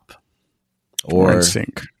flop or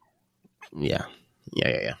sync. Yeah.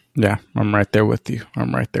 Yeah, I'm right there with you.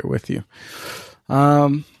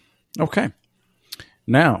 Okay.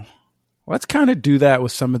 Now, let's kind of do that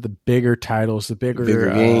with some of the bigger titles, the bigger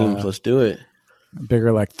games. Let's do it.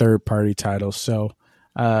 Bigger like third-party titles. So,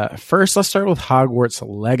 first, let's start with Hogwarts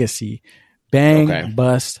Legacy. Bang,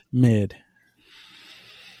 bust, mid.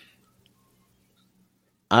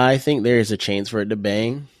 I think there is a chance for it to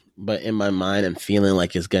bang, but in my mind, I'm feeling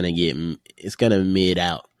like it's gonna mid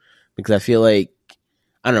out because I feel like,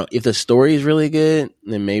 I don't know, if the story is really good,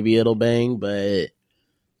 then maybe it'll bang. But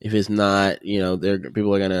if it's not, you know,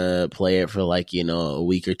 people are gonna play it for like, you know, a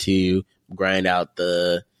week or two, grind out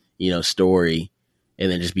the, you know, story, and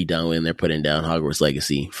then just be done when they're putting down Hogwarts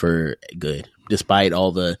Legacy for good. Despite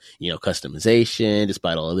all the, you know, customization,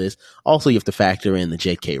 despite all of this, also you have to factor in the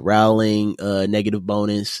J.K. Rowling negative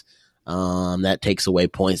bonus that takes away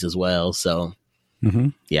points as well. So,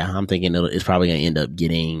 yeah, I'm thinking it's probably going to end up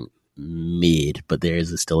getting mid, but there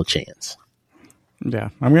is still a chance. Yeah,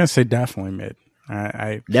 I'm going to say definitely mid.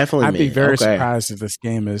 I'd be very surprised if this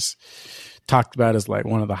game is talked about as like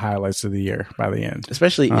one of the highlights of the year by the end.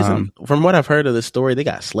 Especially, from what I've heard of the story, they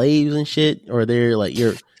got slaves and shit, or they're like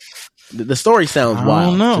the story sounds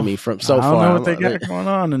wild to me from so far. I don't know what they got going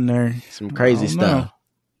on in there. Some crazy stuff.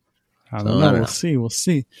 I don't know. We'll see.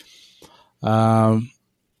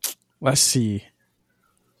 Let's see.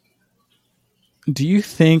 Do you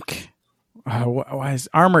think why is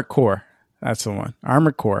Armored Core? That's the one.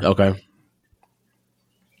 Armored Core. Okay.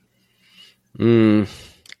 I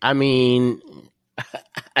mean,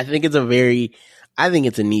 I think it's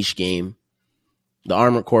a niche game. The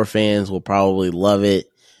Armored Core fans will probably love it.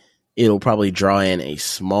 It'll probably draw in a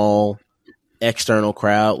small external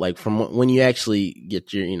crowd. Like from when you actually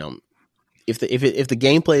get your, you know, if the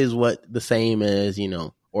gameplay is the same as, you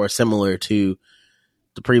know, or similar to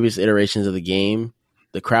the previous iterations of the game,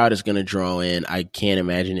 the crowd is going to draw in. I can't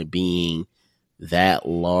imagine it being that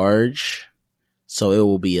large. So it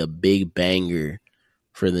will be a big banger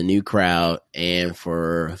for the new crowd and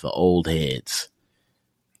for the old heads.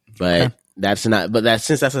 But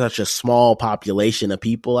since that's such a small population of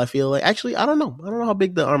people, I feel like, actually, I don't know how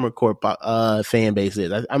big the Armored Core fan base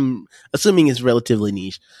is. I'm assuming it's relatively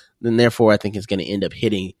niche. Then therefore I think it's going to end up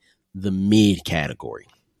hitting the mid category.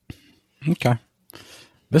 Okay.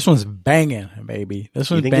 This one's banging, baby. This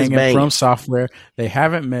one's banging. From Software. They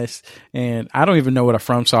haven't missed. And I don't even know what a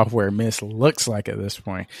From Software miss looks like at this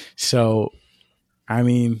point. So, I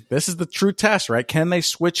mean, this is the true test, right? Can they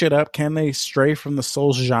switch it up? Can they stray from the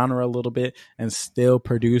Souls genre a little bit and still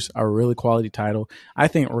produce a really quality title? I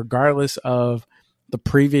think regardless of the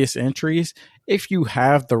previous entries, if you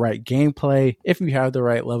have the right gameplay, if you have the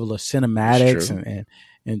right level of cinematics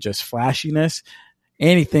and just flashiness,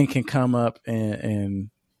 anything can come up and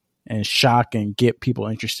shock and get people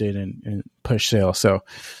interested and push sales. So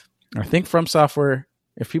I think From Software,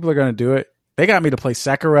 if people are going to do it, they got me to play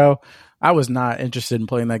Sekiro. I was not interested in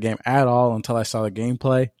playing that game at all until I saw the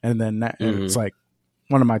gameplay. And then it's like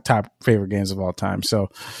one of my top favorite games of all time. So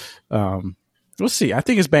we'll see. I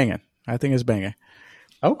think it's banging.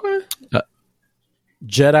 Okay.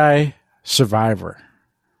 Jedi Survivor.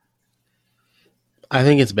 I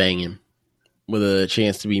think it's banging with a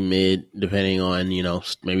chance to be mid, depending on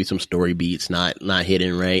maybe some story beats not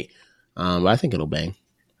hitting right. But I think it'll bang.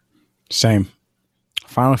 Same.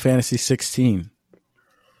 Final Fantasy 16.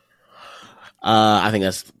 I think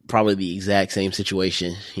that's probably the exact same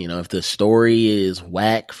situation. If the story is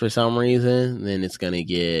whack for some reason, then it's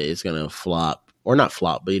gonna flop, or not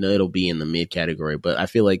flop, but it'll be in the mid category. But I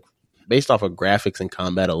feel like based off of graphics and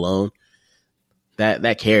combat alone,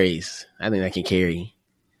 that carries. I think that can carry.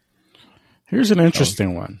 Here's an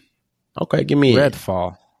interesting one. Okay, give me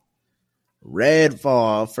Redfall.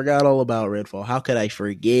 Redfall. Forgot all about Redfall. How could I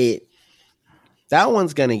forget? That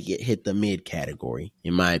one's gonna hit the mid category,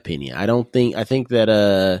 in my opinion. I think that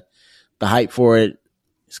the hype for it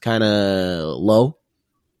is kind of low.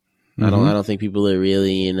 Mm-hmm. I don't think people are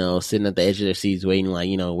really sitting at the edge of their seats waiting like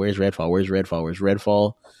where's Redfall? Where's Redfall? Where's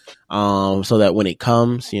Redfall? So that when it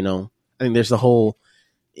comes, I think there's the whole.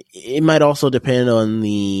 It might also depend on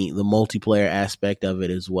the multiplayer aspect of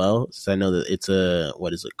it as well. So I know that it's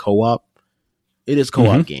co-op? It is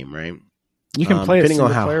co-op game, right? You can play a single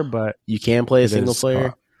player, but you can play a single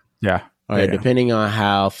player. Yeah. All right. Depending on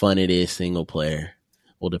how fun it is, single player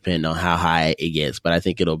will depend on how high it gets. But I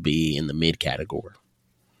think it'll be in the mid category.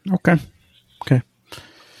 Okay. What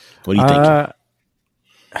do you think?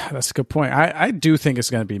 That's a good point. I do think it's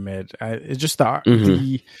going to be mid. It's just I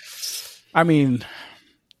mean,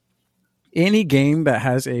 any game that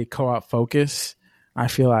has a co-op focus, I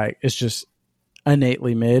feel like it's just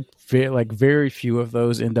innately mid. Very few of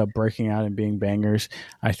those end up breaking out and being bangers.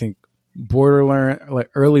 I think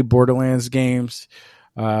early Borderlands games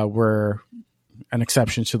were an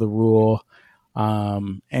exception to the rule,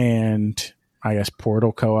 and I guess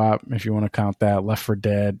Portal co-op, if you want to count that, Left 4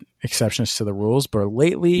 Dead, exceptions to the rules. But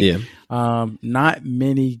lately, not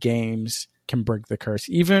many games can break the curse.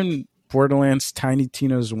 Even Borderlands Tiny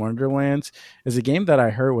Tina's Wonderlands is a game that I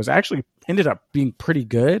heard was actually ended up being pretty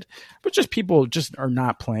good, but just people just are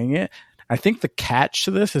not playing it. I think the catch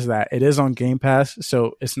to this is that it is on Game Pass,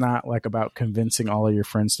 so it's not like about convincing all of your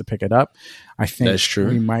friends to pick it up. I think that's true.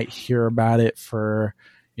 We might hear about it for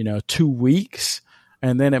 2 weeks,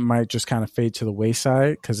 and then it might just kind of fade to the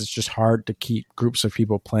wayside because it's just hard to keep groups of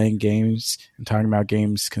people playing games and talking about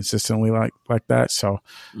games consistently like that. So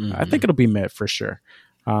I think it'll be mid for sure.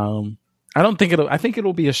 I think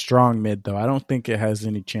it'll be a strong mid though. I don't think it has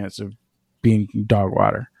any chance of being dog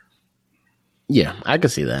water. Yeah, I can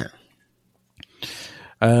see that.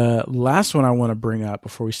 Last one I want to bring up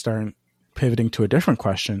before we start pivoting to a different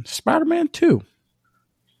question: Spider-Man 2.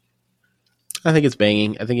 I think it's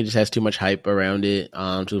banging. I think it just has too much hype around it,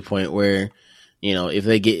 to the point where, if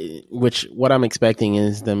they get, what I'm expecting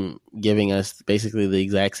is them giving us basically the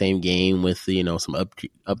exact same game with, some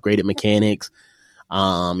upgraded mechanics,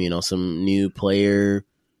 some new player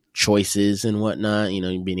choices and whatnot,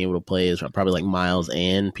 being able to play as probably like Miles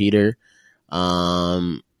and Peter.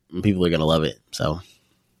 People are going to love it. So,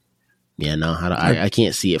 yeah, no, I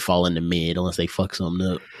can't see it fall into mid unless they fuck something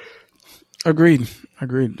up. Agreed.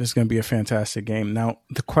 This is going to be a fantastic game. Now,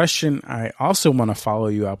 the question I also want to follow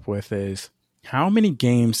you up with is, how many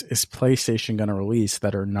games is PlayStation going to release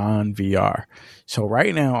that are non-VR? So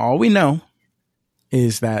right now, all we know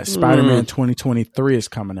is that Spider-Man 2023 is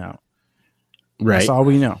coming out. Right. That's all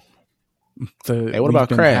we know. Hey, what about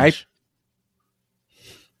Crash?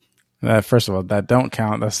 First of all, that don't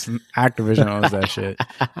count. That's Activision owns that shit.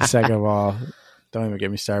 Second of all, don't even get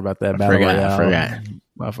me started about that battle royale. I forgot.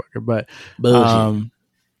 Motherfucker. But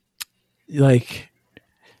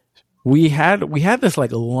we had this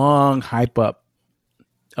like long hype up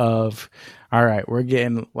of, all right, we're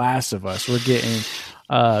getting Last of Us, we're getting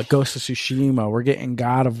Ghost of Tsushima, we're getting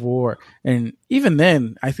God of War, and even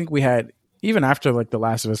then, I think we had, even after like the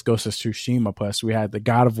Last of Us, Ghost of Tsushima push, we had the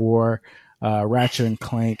God of War, Ratchet and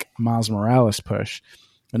Clank, Miles Morales push,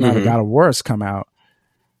 and now the God of War has come out.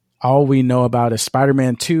 All we know about is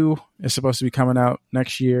Spider-Man 2 is supposed to be coming out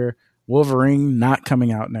next year. Wolverine not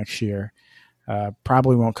coming out next year.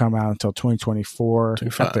 Probably won't come out until 2024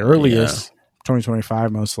 at the earliest.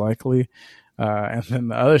 2025 most likely. And then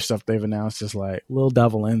the other stuff they've announced is like Little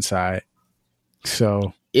Devil Inside.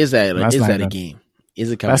 So is that a game?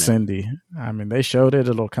 Is it coming? That's indie. I mean, they showed it;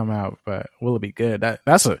 it'll come out, but will it be good?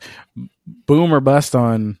 That's a boom or bust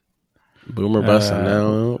on. Boom or bust on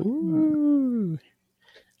now.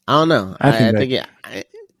 I don't know. I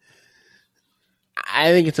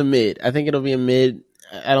think it's a mid. I think it'll be a mid.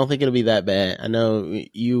 I don't think it'll be that bad. I know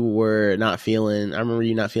you were not feeling. I remember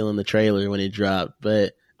you not feeling the trailer when it dropped,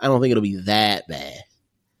 but I don't think it'll be that bad.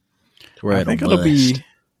 I think it'll be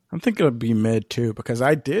I'm thinking it'll be mid too, because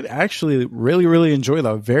I did actually really, really enjoy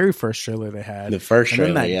the very first trailer they had. The first trailer,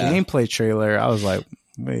 and then that gameplay trailer, I was like,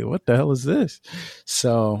 wait, what the hell is this?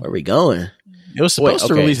 So where are we going? It was supposed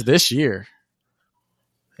to release this year.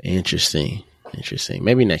 Interesting.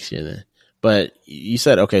 Maybe next year then. But you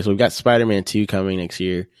said, okay, so we've got Spider-Man 2 coming next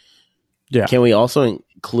year. Yeah. Can we also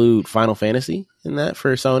include Final Fantasy in that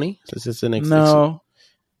for Sony? Since it's the next. No.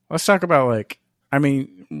 Let's talk about we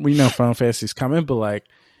know Final Fantasy's coming, but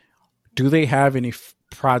do they have any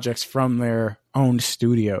projects from their own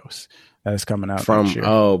studios that is coming out next year?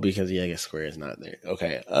 Oh, because I guess Square is not there.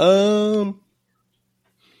 Okay.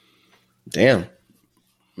 Damn.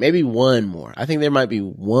 Maybe one more. I think there might be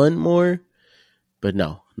one more, but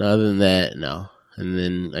no. Other than that, no. And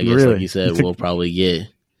then I guess, like you said, we'll probably get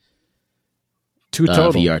 2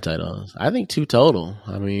 total VR titles. I think 2 total.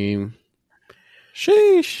 I mean,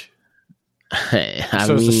 sheesh.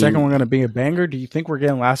 So is the second one going to be a banger? Do you think we're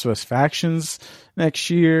getting Last of Us Factions next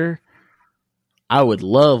year? I would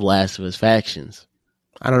love Last of Us Factions.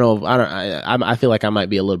 I don't know. I feel like I might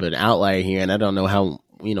be a little bit an outlier here, and I don't know how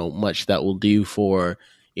much that will do for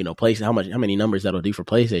PlayStation. How many numbers that'll do for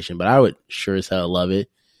PlayStation? But I would sure as hell love it.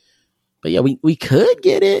 But yeah, we could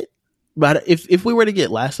get it. But if we were to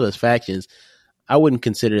get Last of Us Factions, I wouldn't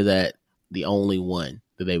consider that the only one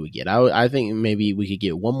that they would get. I think maybe we could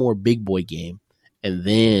get one more big boy game, and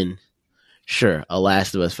then sure, a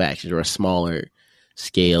Last of Us Factions or a smaller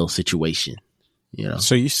scale situation.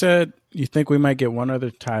 So you said you think we might get one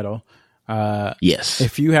other title. Yes.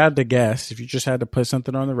 If you had to guess, if you just had to put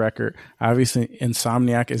something on the record, obviously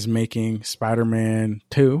Insomniac is making Spider-Man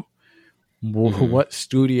 2. Mm-hmm.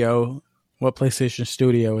 What PlayStation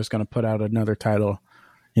studio is going to put out another title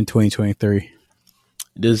in 2023?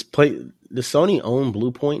 Does Sony own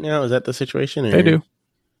Bluepoint now? Is that the situation? They do.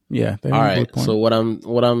 Yeah. All right. Bluepoint. So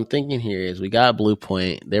what I'm thinking here is we got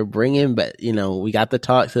Bluepoint. They're bringing back. We got the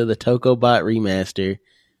talks of the Tokobot remaster,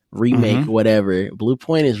 remake, whatever.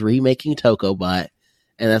 Bluepoint is remaking Tokobot,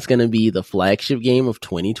 and that's going to be the flagship game of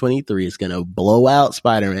 2023. It's going to blow out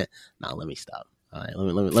Spider-Man. Now let me stop. All right,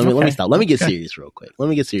 let me stop. Let me get serious real quick.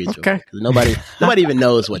 Because nobody even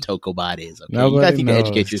knows what Tokobot is. Okay, you guys need to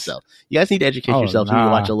educate yourself. You guys need to educate yourself. So you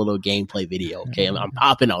can watch a little gameplay video. Okay, I'm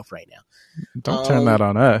popping off right now. Don't turn that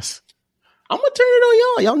on us. I'm gonna turn it on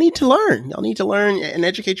y'all. Y'all need to learn. Y'all need to learn and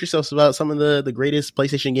educate yourselves about some of the greatest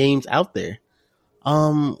PlayStation games out there.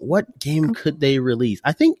 What game could they release?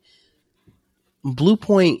 I think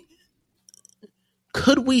Bluepoint.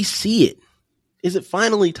 Could we see it? Is it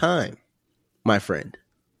finally time? My friend,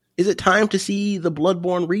 is it time to see the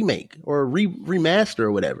Bloodborne remake or remaster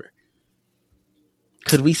or whatever?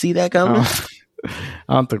 Could we see that coming? I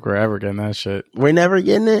don't think we're ever getting that shit. We're never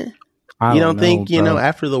getting it. You don't think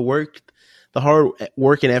after the hard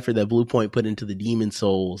work and effort that Bluepoint put into the Demon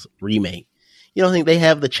Souls remake, you don't think they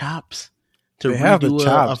have the chops to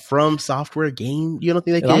redo a From Software game? You don't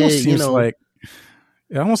think they can? It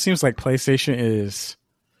almost seems like PlayStation is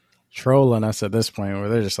trolling us at this point, where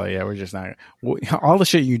they're just like, yeah, we're just not all the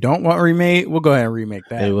shit you don't want remade, we'll go ahead and remake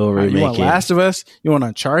that. They will remake. You want Last of Us, you want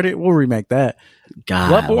Uncharted, we'll remake that.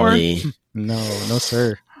 Bloodborne, no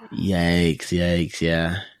sir. Yikes.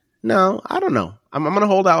 Yeah, no, I don't know. I'm gonna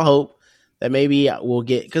hold out hope that maybe we'll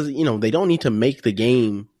get, because they don't need to make the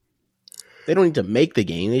game. They don't need to make the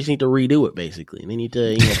game. They just need to redo it. Basically, they need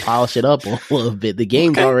to polish it up a little bit. The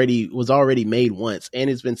game was already made once, and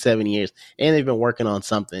it's been 7 years, and they've been working on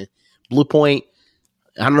something. Bluepoint,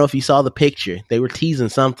 I don't know if you saw the picture. They were teasing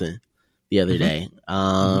something the other day.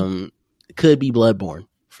 It could be Bloodborne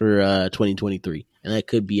for 2023, and that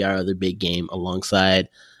could be our other big game alongside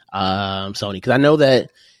Sony. Because I know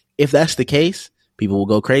that if that's the case, people will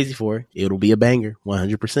go crazy for it. It'll be a banger,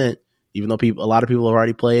 100%. Even though a lot of people have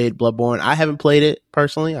already played Bloodborne, I haven't played it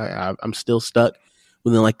personally. I'm still stuck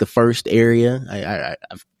within the first area.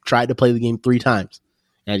 I've tried to play the game 3 times.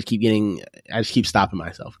 And I just keep stopping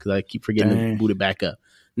myself because I keep forgetting to boot it back up.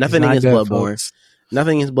 Nothing against Bloodborne. Folks.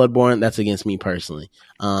 Nothing against Bloodborne. That's against me personally.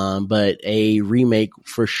 But a remake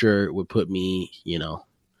for sure would put me,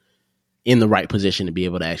 in the right position to be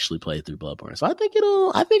able to actually play through Bloodborne. So I think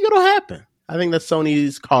it'll happen. I think that's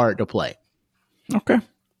Sony's card to play. Okay.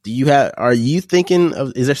 Are you thinking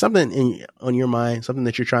of, is there something on your mind, something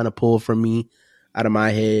that you're trying to pull from me out of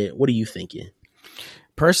my head? What are you thinking?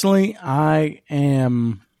 Personally, I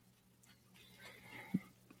am.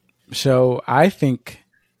 So I think,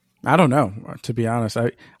 I don't know, to be honest.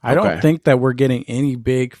 I don't think that we're getting any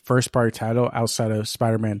big first party title outside of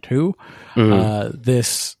Spider-Man 2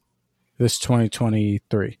 this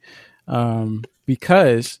 2023.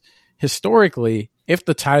 Because historically, if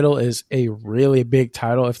the title is a really big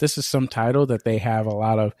title, if this is some title that they have a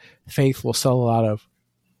lot of faith will sell a lot of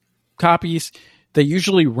copies, they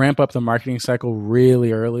usually ramp up the marketing cycle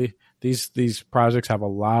really early. These projects have a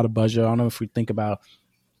lot of budget on them. If we think about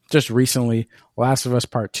just recently, Last of Us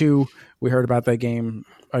Part 2, we heard about that game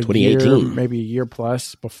a year, maybe a year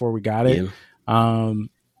plus before we got it. Yeah.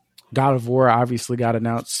 God of War obviously got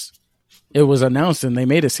announced. It was announced and they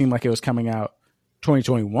made it seem like it was coming out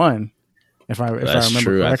 2021. If I remember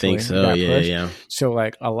true. correctly. I think so. Yeah. So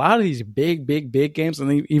like a lot of these big games,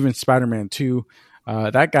 and even Spider-Man 2,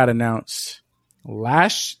 that got announced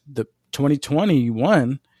the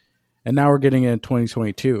 2021, and now we're getting it in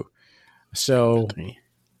 2022. So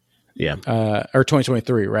or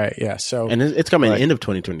 2023, right? Yeah. So and it's coming end of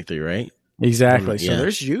 2023, right? Exactly. So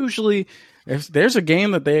there's usually, if there's a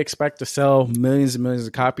game that they expect to sell millions and millions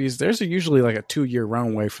of copies, there's usually like a 2-year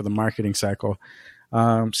runway for the marketing cycle.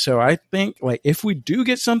 So I think like if we do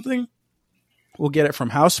get something, we'll get it from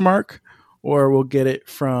Housemarque, or we'll get it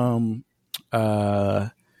from Studio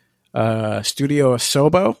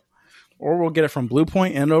Asobo, or we'll get it from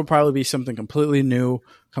Bluepoint, and it'll probably be something completely new,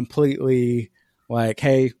 completely like,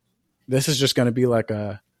 hey, this is just going to be like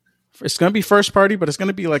it's going to be first party, but it's going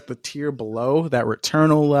to be like the tier below that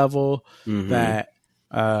Returnal level, that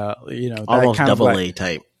almost that double A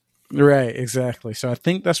type. Right, exactly. So I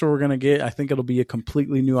think that's what we're going to get. I think it'll be a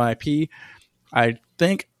completely new IP. I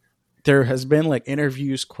think there has been like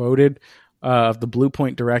interviews quoted of the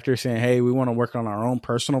Bluepoint director saying, hey, we want to work on our own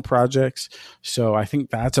personal projects. So I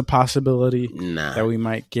think that's a possibility that we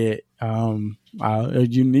might get a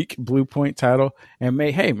unique Bluepoint title. And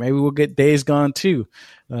maybe we'll get Days Gone too.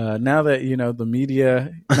 Now that, the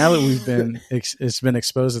media, now that we've been, it's been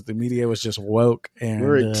exposed that the media was just woke. And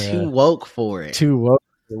we're too woke for it. Too woke.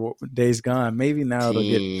 Days Gone. Maybe now it'll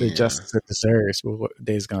get the justice it deserves with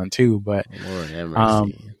Days Gone too. But Lord have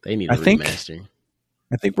mercy. They need a remaster.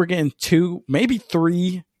 I think we're getting 2, maybe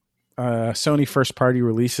 3 Sony first party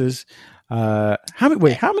releases. How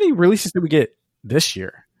many releases did we get this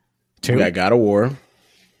year? 2. We got God of War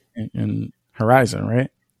and Horizon, right?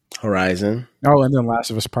 Horizon. Oh, and then Last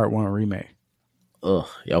of Us Part 1 remake. Oh,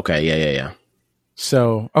 okay, yeah.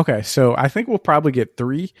 So I think we'll probably get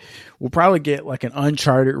 3. We'll probably get like an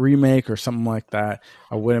Uncharted remake or something like that.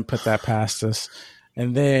 I wouldn't put that past us.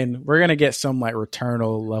 And then we're gonna get some like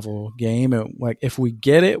Returnal level game. And like if we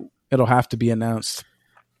get it, it'll have to be announced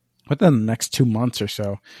within the next 2 months or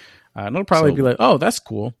so. And it'll probably be like, oh, that's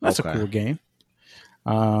cool. That's a cool game.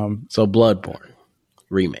 So Bloodborne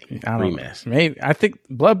remaster. Maybe I think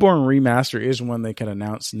Bloodborne remaster is one they can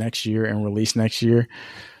announce next year and release next year.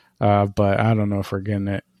 But I don't know if we're getting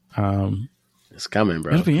it. It's coming,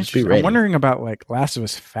 bro. It'll be interesting. I'm wondering about like Last of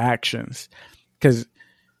Us Factions, because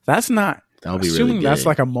that's not. That'll be assuming really good. That's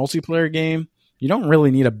like a multiplayer game. You don't really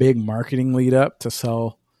need a big marketing lead up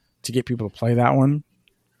to get people to play that one.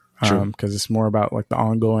 Because it's more about like the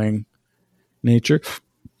ongoing nature.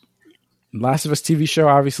 Last of Us TV show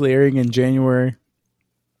obviously airing in January.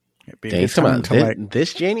 This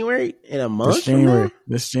January? In a month?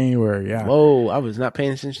 This January, yeah. Whoa, I was not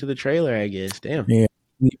paying attention to the trailer, I guess. Damn. Yeah.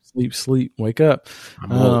 Sleep. Wake up. I'm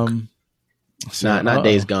woke. So, not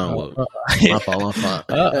Days Gone. My fault.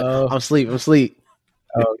 I'm asleep.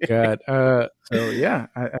 Oh, God. So, yeah.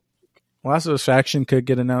 Last of Us Faction could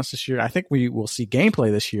get announced this year. I think we will see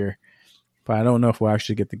gameplay this year, but I don't know if we'll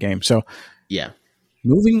actually get the game. So, yeah.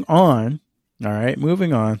 Moving on. All right,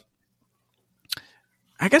 moving on.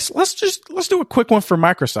 I guess let's do a quick one for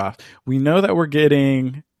Microsoft. We know that we're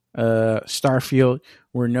getting Starfield.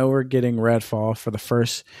 We know we're getting Redfall for the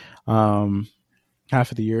first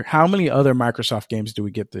half of the year. How many other Microsoft games do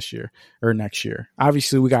we get this year or next year?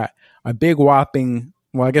 Obviously, we got a big whopping.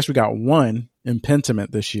 Well, I guess we got 1 in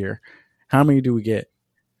Pentiment this year. How many do we get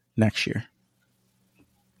next year?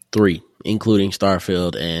 3, including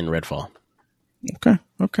Starfield and Redfall.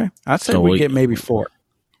 Okay. I'd say we get maybe 4.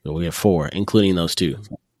 So we get 4, including those 2.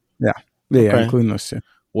 Yeah, okay. Including those 2.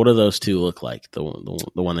 What do those 2 look like? The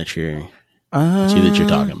one that you're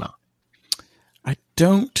talking about. I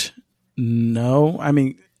don't know. I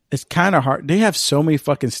mean, it's kind of hard. They have so many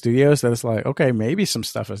fucking studios that it's like, okay, maybe some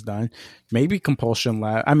stuff is done. Maybe Compulsion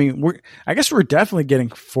Lab. I mean, I guess we're definitely getting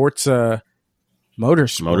Forza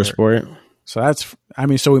Motorsport. So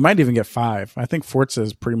so we might even get 5. I think Forza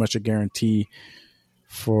is pretty much a guarantee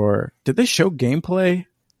for. Did they show gameplay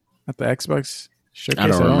at the Xbox showcase? I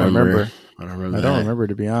don't remember. I don't remember,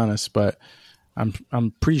 to be honest, but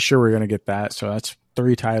I'm pretty sure we're gonna get that. So that's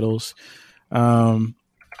 3 titles.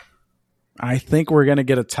 I think we're gonna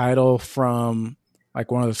get a title from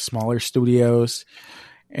like one of the smaller studios,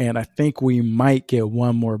 and I think we might get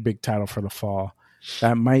one more big title for the fall.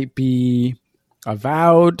 That might be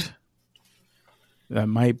Avowed. That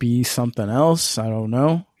might be something else. I don't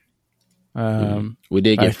know. We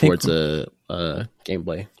did get Forza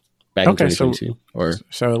gameplay back in 2022.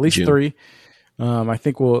 So at least June. 3. I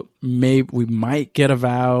think we might get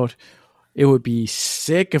Avowed. It would be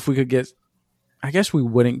sick if we could get. I guess we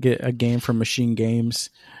wouldn't get a game from Machine Games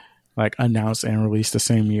like announced and released the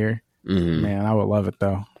same year. Mm-hmm. Man, I would love it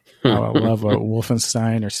though. I would love a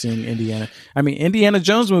Wolfenstein or seeing Indiana. I mean, Indiana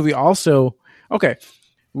Jones movie also. Okay,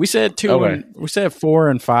 we said 2. Okay. And we said 4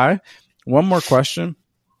 and 5. One more question.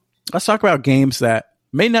 Let's talk about games that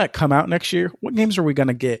may not come out next year. What games are we going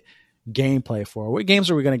to get gameplay for? What games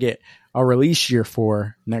are we going to get a release year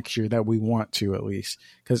for next year that we want to at least?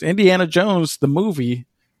 Because Indiana Jones, the movie,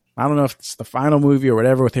 I don't know if it's the final movie or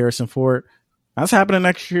whatever with Harrison Ford, that's happening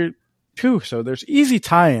next year too. So there's easy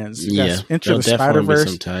tie-ins. You got Into the Spider-Verse,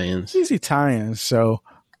 some tie-ins. Easy tie-ins. So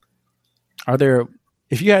are there,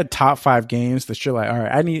 if you had top 5 games that you're like, all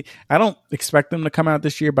right, I don't expect them to come out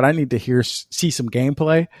this year, but I need to see some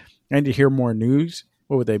gameplay. I need to hear more news.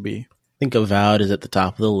 What would they be? I think Avowed is at the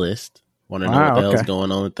top of the list. Want to know what the hell's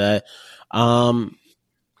going on with that? Kind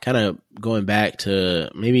of going back to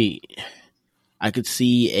maybe I could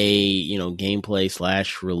see a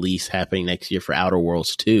gameplay / release happening next year for Outer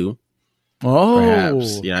Worlds 2. Oh,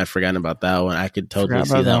 perhaps. I've forgotten about that one. I could totally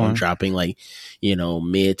see that one dropping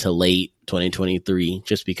mid to late 2023,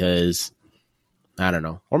 just because I don't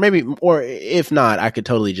know, or if not, I could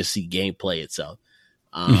totally just see gameplay itself.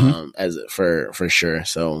 As for sure.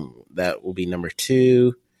 So that will be number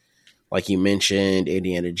 2. Like you mentioned,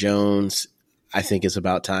 Indiana Jones. I think it's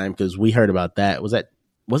about time because we heard about that. Was that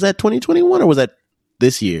 2021 or was that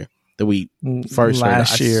this year that we first heard?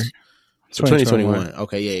 Last year. So 2021.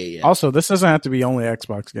 Okay, yeah. Also, this doesn't have to be only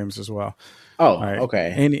Xbox games as well. Oh, right.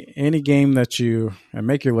 Okay. Any game that and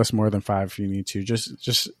make your list more than 5 if you need to.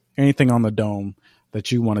 Just anything on the dome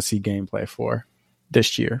that you want to see gameplay for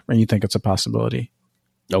this year and you think it's a possibility.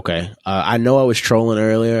 Okay. I know I was trolling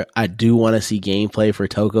earlier. I do want to see gameplay for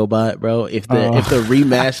Tokobot, bro. If the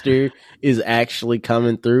remaster is actually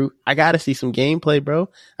coming through, I got to see some gameplay, bro.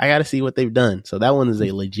 I got to see what they've done. So that one is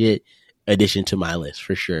a legit addition to my list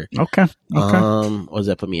for sure. Okay. What does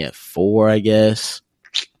that put me at? 4, I guess.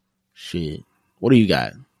 Shit. What do you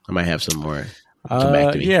got? I might have some more. Come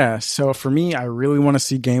back to me. Yeah. So for me, I really want to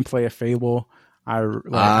see gameplay of Fable. I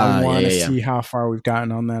want to see how far we've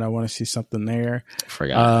gotten on that. I want to see something there.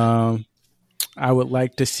 Forgot. I would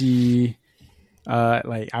like to see,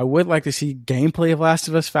 I would like to see gameplay of Last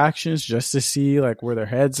of Us Factions just to see like where their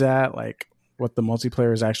heads at, like what the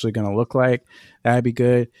multiplayer is actually going to look like. That'd be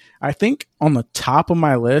good. I think on the top of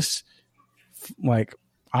my list, like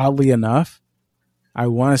oddly enough, I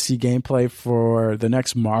want to see gameplay for the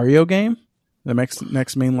next Mario game. The next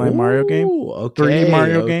mainline Mario game. Okay, 3D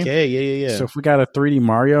Mario game. Okay, yeah. So if we got a 3D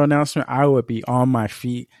Mario announcement, I would be on my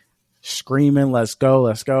feet screaming, let's go.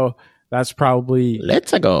 That's probably...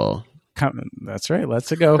 Let's go. That's right,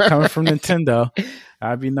 let's go. Coming from Nintendo.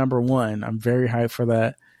 That'd be number 1. I'm very hyped for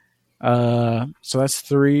that. So that's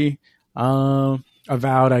 3. Avowed,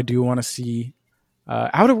 I do want to see.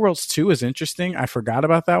 Outer Worlds 2 is interesting. I forgot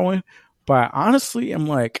about that one. But honestly, I'm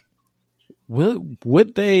like,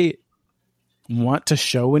 would they want to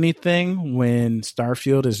show anything when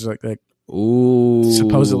Starfield is like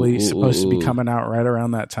supposedly supposed to be coming out right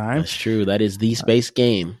around that time? That's true. That is the space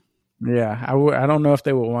game. Yeah, I don't know if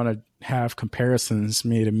they would want to have comparisons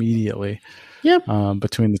made immediately. Yep.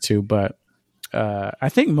 Between the two, but I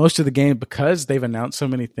think most of the game, because they've announced so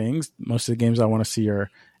many things, most of the games I want to see are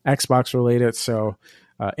Xbox related. So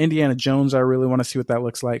Indiana Jones, I really want to see what that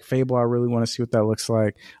looks like. Fable, I really want to see what that looks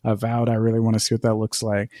like. Avowed, I really want to see what that looks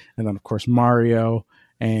like. And then, of course, Mario.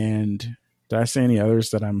 And did I say any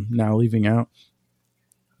others that I'm now leaving out?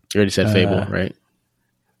 You already said Fable, right?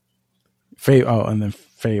 And then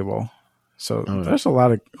Fable. So there's a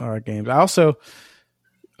lot of games. I also,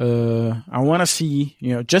 I want to see,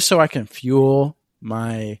 just so I can fuel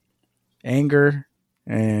my anger.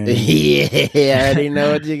 And yeah, I already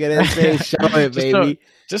know what you're gonna say. Show it, baby.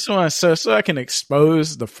 So I can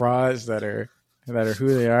expose the frauds that are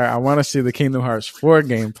who they are. I want to see the Kingdom Hearts 4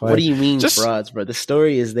 gameplay. What do you mean frauds, bro? The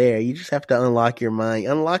story is there. You just have to unlock your mind.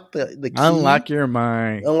 Unlock the key. Unlock your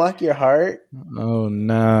mind. Unlock your heart. Oh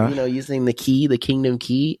no! Using the key, the Kingdom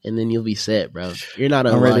Key, and then you'll be set, bro. You're not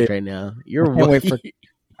unlocked right now.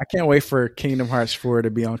 I can't wait for Kingdom Hearts 4 to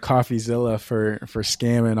be on CoffeeZilla for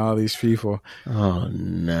scamming all these people. Oh,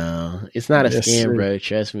 no. It's not a scam, bro.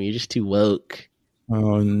 Trust me. You're just too woke.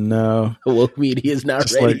 Oh, no. Woke media is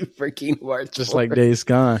not ready for Kingdom Hearts 4. Just like Days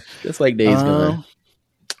Gone. Just like Days Gone.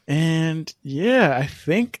 And, yeah, I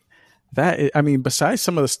think besides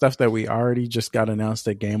some of the stuff that we already just got announced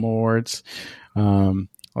at Game Awards,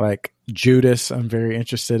 like Judas, I'm very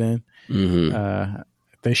interested in. Mm-hmm.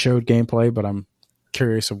 They showed gameplay, but I'm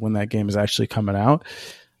curious of when that game is actually coming out.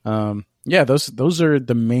 Those are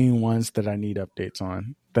the main ones that I need updates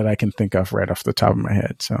on that I can think of right off the top of my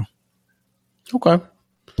head. So, okay,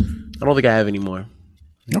 I don't think I have any more.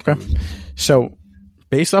 Okay, so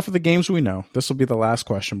based off of the games we know, this will be the last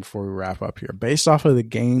question before we wrap up here. Based off of the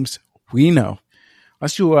games we know,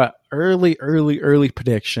 let's do a early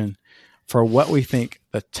prediction for what we think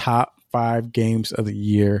the top 5 games of the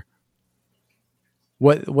year.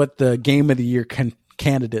 What the game of the year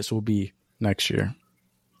candidates will be next year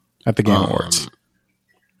at the Game Awards.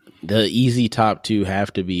 The easy top 2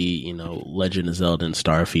 have to be, Legend of Zelda and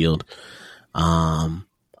Starfield.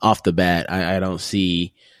 Off the bat, I don't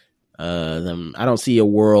see them. I don't see a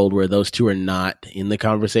world where those two are not in the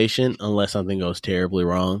conversation unless something goes terribly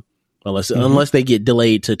wrong. Unless they get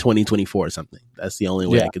delayed to 2024 or something. That's the only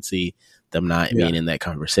way I could see them not being in that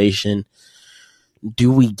conversation.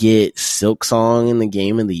 Do we get Silk Song in the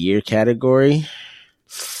Game of the Year category?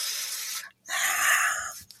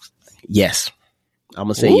 Yes. I'm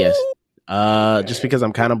going to say yes. Just because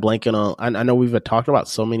I'm kind of blanking on... I know we've talked about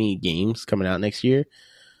so many games coming out next year,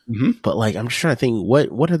 but I'm just trying to think,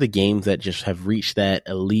 what are the games that just have reached that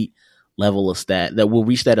elite level of that will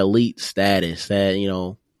reach that elite status that,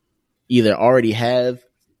 either already have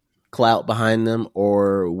clout behind them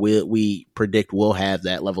or we predict will have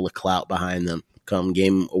that level of clout behind them come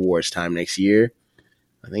Game Awards time next year.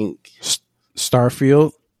 I think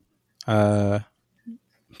Starfield,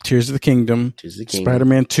 Tears of the Kingdom,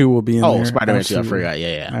 Spider-Man 2 will be in there. Oh, Spider-Man 2, I forgot.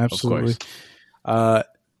 Yeah, absolutely. Of course.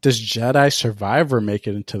 Does Jedi Survivor make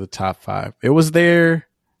it into the top 5? It was there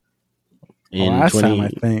in last time, I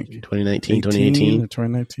think. 2019, 2018.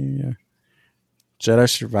 2019, yeah. Jedi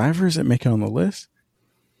Survivor, is it making it on the list?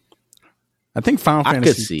 I think Final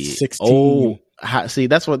Fantasy 16. See,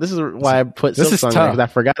 this is why I put Silk Song there, because I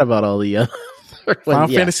forgot about all the Final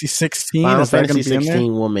Fantasy 16. Final Fantasy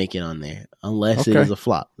 16 will make it on there unless it is a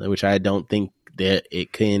flop, which I don't think that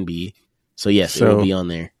it can be. So yes, it will be on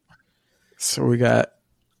there. So we got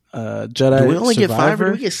Jedi. Do we only Survivor? get 5 or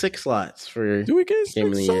do we get 6 slots for? Do we get Game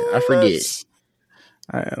of the Year? I forget.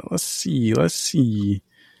 Let's see.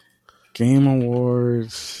 Game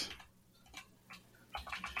Awards.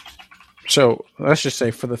 So let's just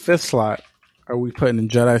say for the 5th slot, are we putting in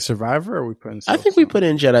Jedi Survivor or are we putting I think we put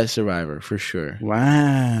in Jedi Survivor for sure.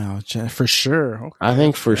 Wow. For sure. Okay. I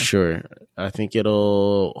think for sure. I think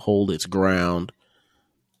it'll hold its ground.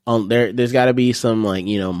 There's got to be some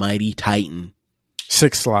Mighty Titan.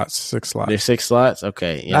 6 slots. There's 6 slots?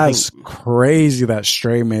 Okay. Yeah, that's crazy that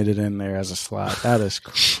Stray made it in there as a slot. That is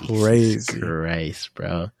crazy. Jesus Christ,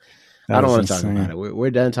 bro. I don't want to talk about it.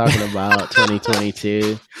 We're done talking about 2022.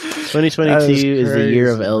 2022 is the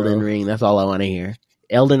year of Elden Ring. That's all I want to hear.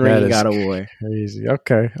 Elden Ring God of War. Crazy.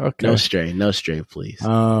 Okay. No stray, please.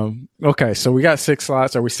 Okay, so we got 6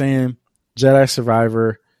 slots. Are we saying Jedi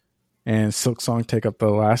Survivor and Silk Song take up the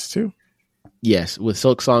last 2? Yes, with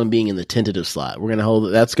Silk Song being in the tentative slot. We're going to hold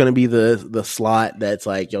it. That's going to be the slot that's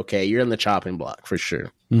okay, you're in the chopping block for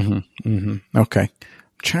sure. Okay. I'm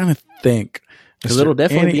trying to think. Because it'll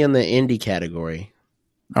definitely be in the indie category.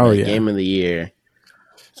 Oh, yeah. Game of the Year.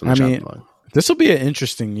 This will be an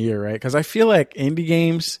interesting year, right? Because I feel like indie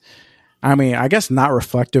games, I guess not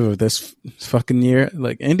reflective of this fucking year.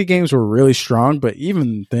 Like, indie games were really strong, but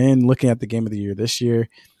even then, looking at the Game of the Year this year,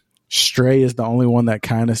 Stray is the only one that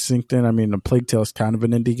kind of synced in. The Plague Tale is kind of an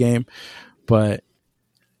indie game, but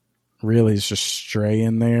really it's just Stray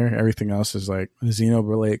in there. Everything else is like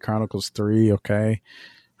Xenoblade Chronicles 3, okay.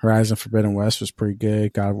 Horizon Forbidden West was pretty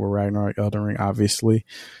good. God of War Ragnarok, Elden Ring, obviously.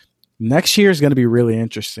 Next year is going to be really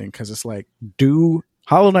interesting because it's like,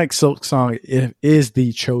 Hollow Knight Silk Song is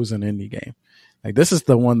the chosen indie game. Like, this is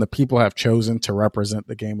the one that people have chosen to represent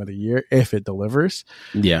the game of the year if it delivers.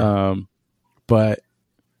 Yeah. But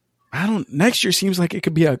next year seems like it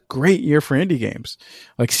could be a great year for indie games.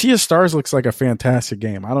 Like, Sea of Stars looks like a fantastic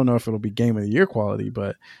game. I don't know if it'll be game of the year quality,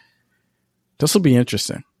 but this will be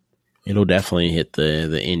interesting. It'll definitely hit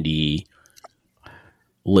the indie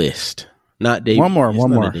list. Not debut. One more.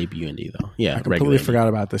 Not a debut indie though. Yeah, I completely forgot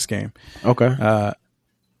about this game. Okay.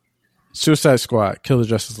 Suicide Squad, Kill the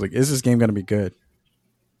Justice League. Is this game going to be good?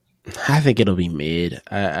 I think it'll be mid.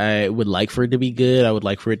 I would like for it to be good. I would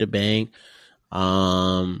like for it to bang.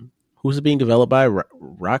 Who's it being developed by?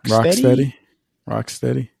 Rocksteady.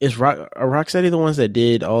 Is Rocksteady the ones that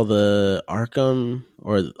did all the Arkham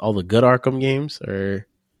or all the good Arkham games? Or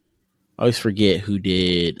I always forget who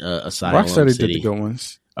did Asylum. Rocksteady City. did the good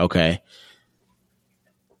ones. Okay.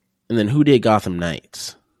 And then who did Gotham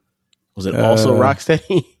Knights? Was it also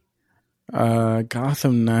Rocksteady?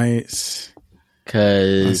 Gotham Knights.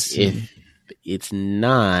 Because if it's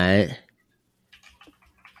not,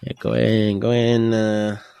 yeah, go ahead.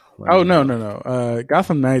 No.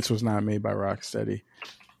 Gotham Knights was not made by Rocksteady.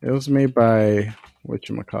 It was made by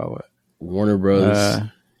whatchamacallit? Warner Bros.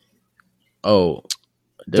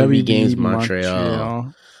 WB Games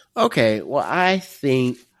Montreal. Okay, well, I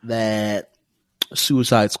think that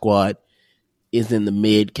Suicide Squad is in the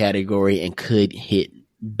mid category and could hit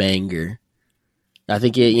banger. I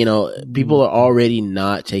think people are already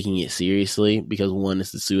not taking it seriously because one,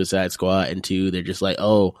 it's the Suicide Squad, and two, they're just like,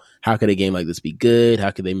 oh, how could a game like this be good?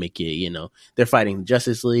 How could they make it? They're fighting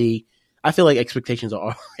Justice League. I feel like expectations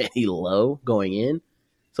are already low going in,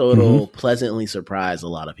 so it'll pleasantly surprise a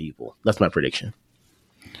lot of people. That's my prediction.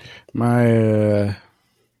 My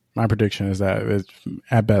prediction is that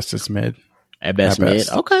at best it's mid. At best mid.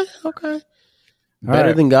 Okay.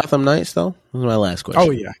 Better than Gotham Knights, though? That was my last question.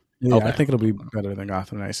 Oh, yeah. Okay. I think it'll be better than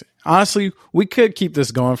Gotham Knights. Honestly, we could keep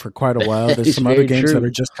this going for quite a while. There's some other games that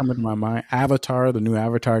are just coming to my mind. Avatar, the new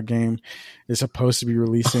Avatar game, is supposed to be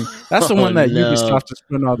releasing. That's the one that Ubisoft is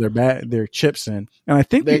putting all their chips in. And I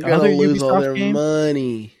think the other lose Ubisoft all their game,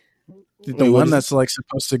 money. The one that's like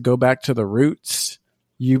supposed to go back to the roots,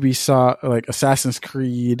 Ubisoft, like Assassin's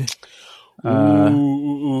Creed.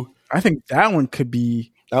 I think that one could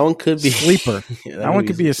be. That one could be sleeper. That one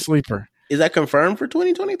could be a sleeper. Is that confirmed for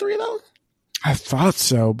 2023 though? I thought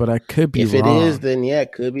so, but I could be wrong. If it is, then yeah,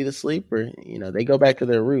 it could be the sleeper. They go back to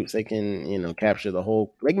their roots. They can, capture the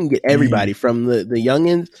whole. They can get everybody from the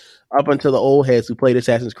youngins up until the old heads who played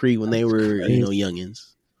Assassin's Creed when they were,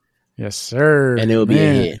 youngins. Yes, sir. And it will be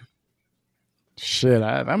a hit. Shit,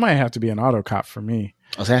 that might have to be an auto cop for me.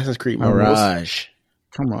 Assassin's Creed Mirage.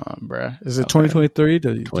 Come on, bruh. Is it 2023?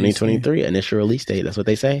 2023 initial release date. That's what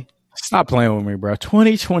they say. Stop playing with me, bro.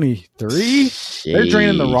 2023? They're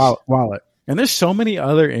draining the wallet. And there's so many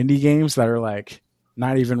other indie games that are like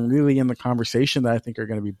not even really in the conversation that I think are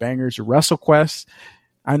going to be bangers. WrestleQuest.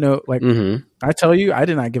 I know, I tell you, I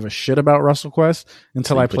did not give a shit about WrestleQuest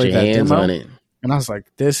until I played that demo. On it. And I was like,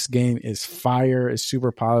 this game is fire. It's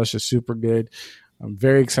super polished. It's super good. I'm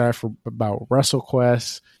very excited about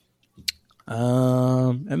WrestleQuest.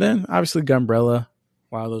 And then obviously Gunbrella.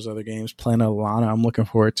 A lot of those other games, Planet of Lana, I'm looking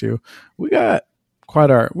forward to. We got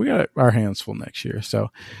our hands full next year.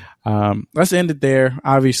 So let's end it there.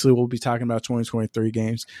 Obviously, we'll be talking about 2023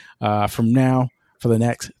 games from now for the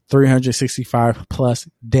next 365 plus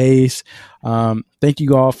days. Thank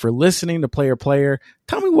you all for listening to Player.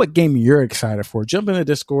 Tell me what game you're excited for. Jump in the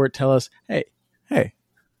Discord. Tell us, hey,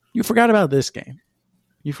 you forgot about this game.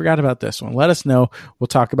 You forgot about this one. Let us know. We'll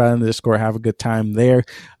talk about it in the Discord. Have a good time there.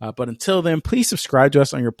 But until then, please subscribe to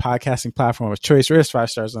us on your podcasting platform of choice. Rate us 5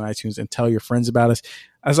 stars on iTunes and tell your friends about us.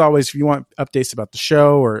 As always, if you want updates about the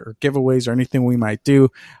show or giveaways or anything we might do,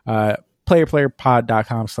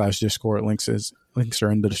 playerplayerpod.com/Discord. Links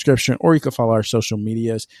are in the description, or you can follow our social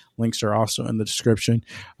medias. Links are also in the description.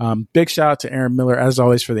 Big shout out to Aaron Miller, as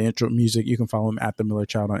always, for the intro music. You can follow him at The Miller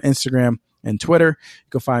Child on Instagram and Twitter. You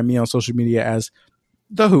can find me on social media as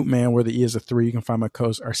The Hoop Man, where the E is a 3. You can find my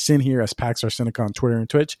co-host Arsene here as Pax Arsenica on Twitter and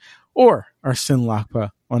Twitch, or Arsene Lakpa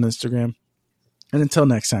on Instagram. And until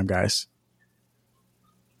next time, guys,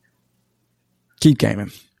 keep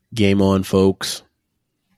gaming. Game on, folks.